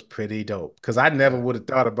that was pretty dope because I never Yeah. would have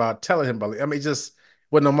thought about telling him about. I mean, it just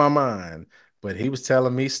wasn't on my mind. But he was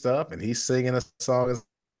telling me stuff, and he's singing a song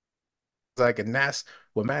like, and that's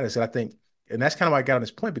what matters. And I think, and that's kind of why I got on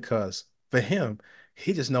this point because for him,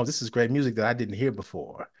 he just knows this is great music that I didn't hear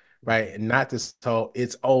before, right? And not this whole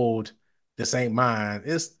it's old, this ain't mine.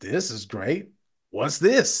 This is great. What's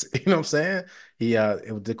this? You know what I'm saying?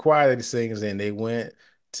 It was the choir that he sings in. They went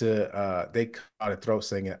to they called it throat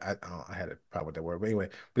singing. I had a problem with that word, but anyway,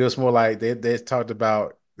 but it was more like they talked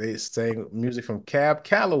about they sang music from Cab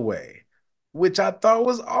Calloway, which I thought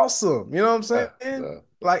was awesome. You know what I'm Yeah, saying? yeah.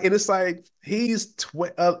 Like, and it's like he's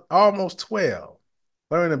almost 12,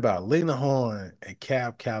 learning about Lena Horne and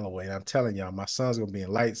Cab Calloway. And I'm telling y'all, my son's gonna be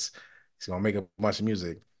in lights. He's gonna make a bunch of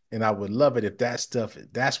music, and I would love it if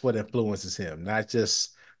that's what influences him, not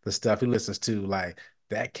just the stuff he listens to. Like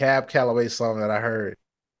that Cab Calloway song that I heard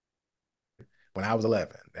when I was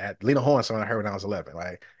 11. That Lena Horne song I heard when I was 11,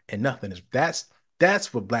 right? And nothing is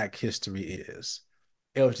that's what Black history is.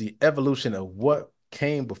 It was the evolution of what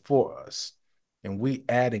came before us, and we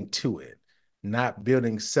adding to it, not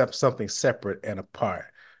building something separate and apart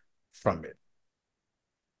from it.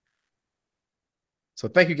 So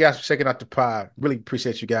thank you guys for checking out the pod. Really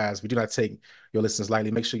appreciate you guys. We do not take your listens lightly.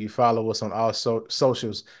 Make sure you follow us on all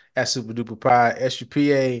socials at Super Duper Pod,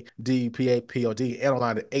 SUPADUPAPOD, and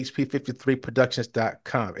online at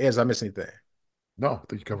HP53productions.com. As I miss anything? No, I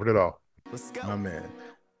think you covered it all. My man.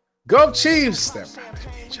 Go Chiefs!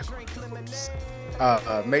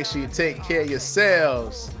 Make sure you take care of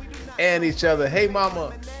yourselves and each other. Hey,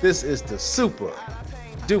 mama, this is the Super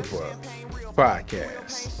Duper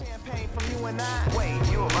Podcast. From you and I. Wait,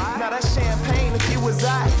 you alive? Now that's champagne if you was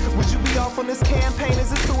I. Would you be off on this campaign?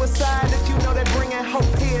 Is it suicide? If you know that bringing hope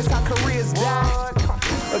here is how careers die.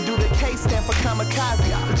 Or do the K stand for kamikaze?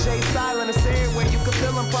 For Jay Silent, it's everywhere you can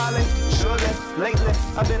feel them probably. Surely, lately,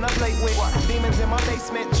 I've been up late with demons in my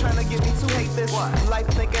basement trying to get me to hate this. Life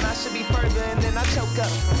thinking I should be further and then I choke up.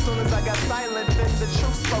 As soon as I got silent, then the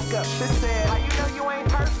truth spoke up. This said, how you know you ain't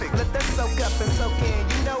perfect? Let that soak up and soak in.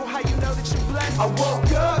 You know how you know that you blessed? I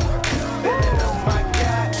woke up. Feeling, oh my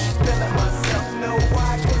God, feeling myself, know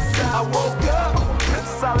why, 'cause I woke up.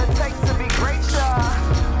 That's all it takes to be great, y'all.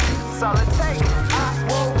 That's all it takes.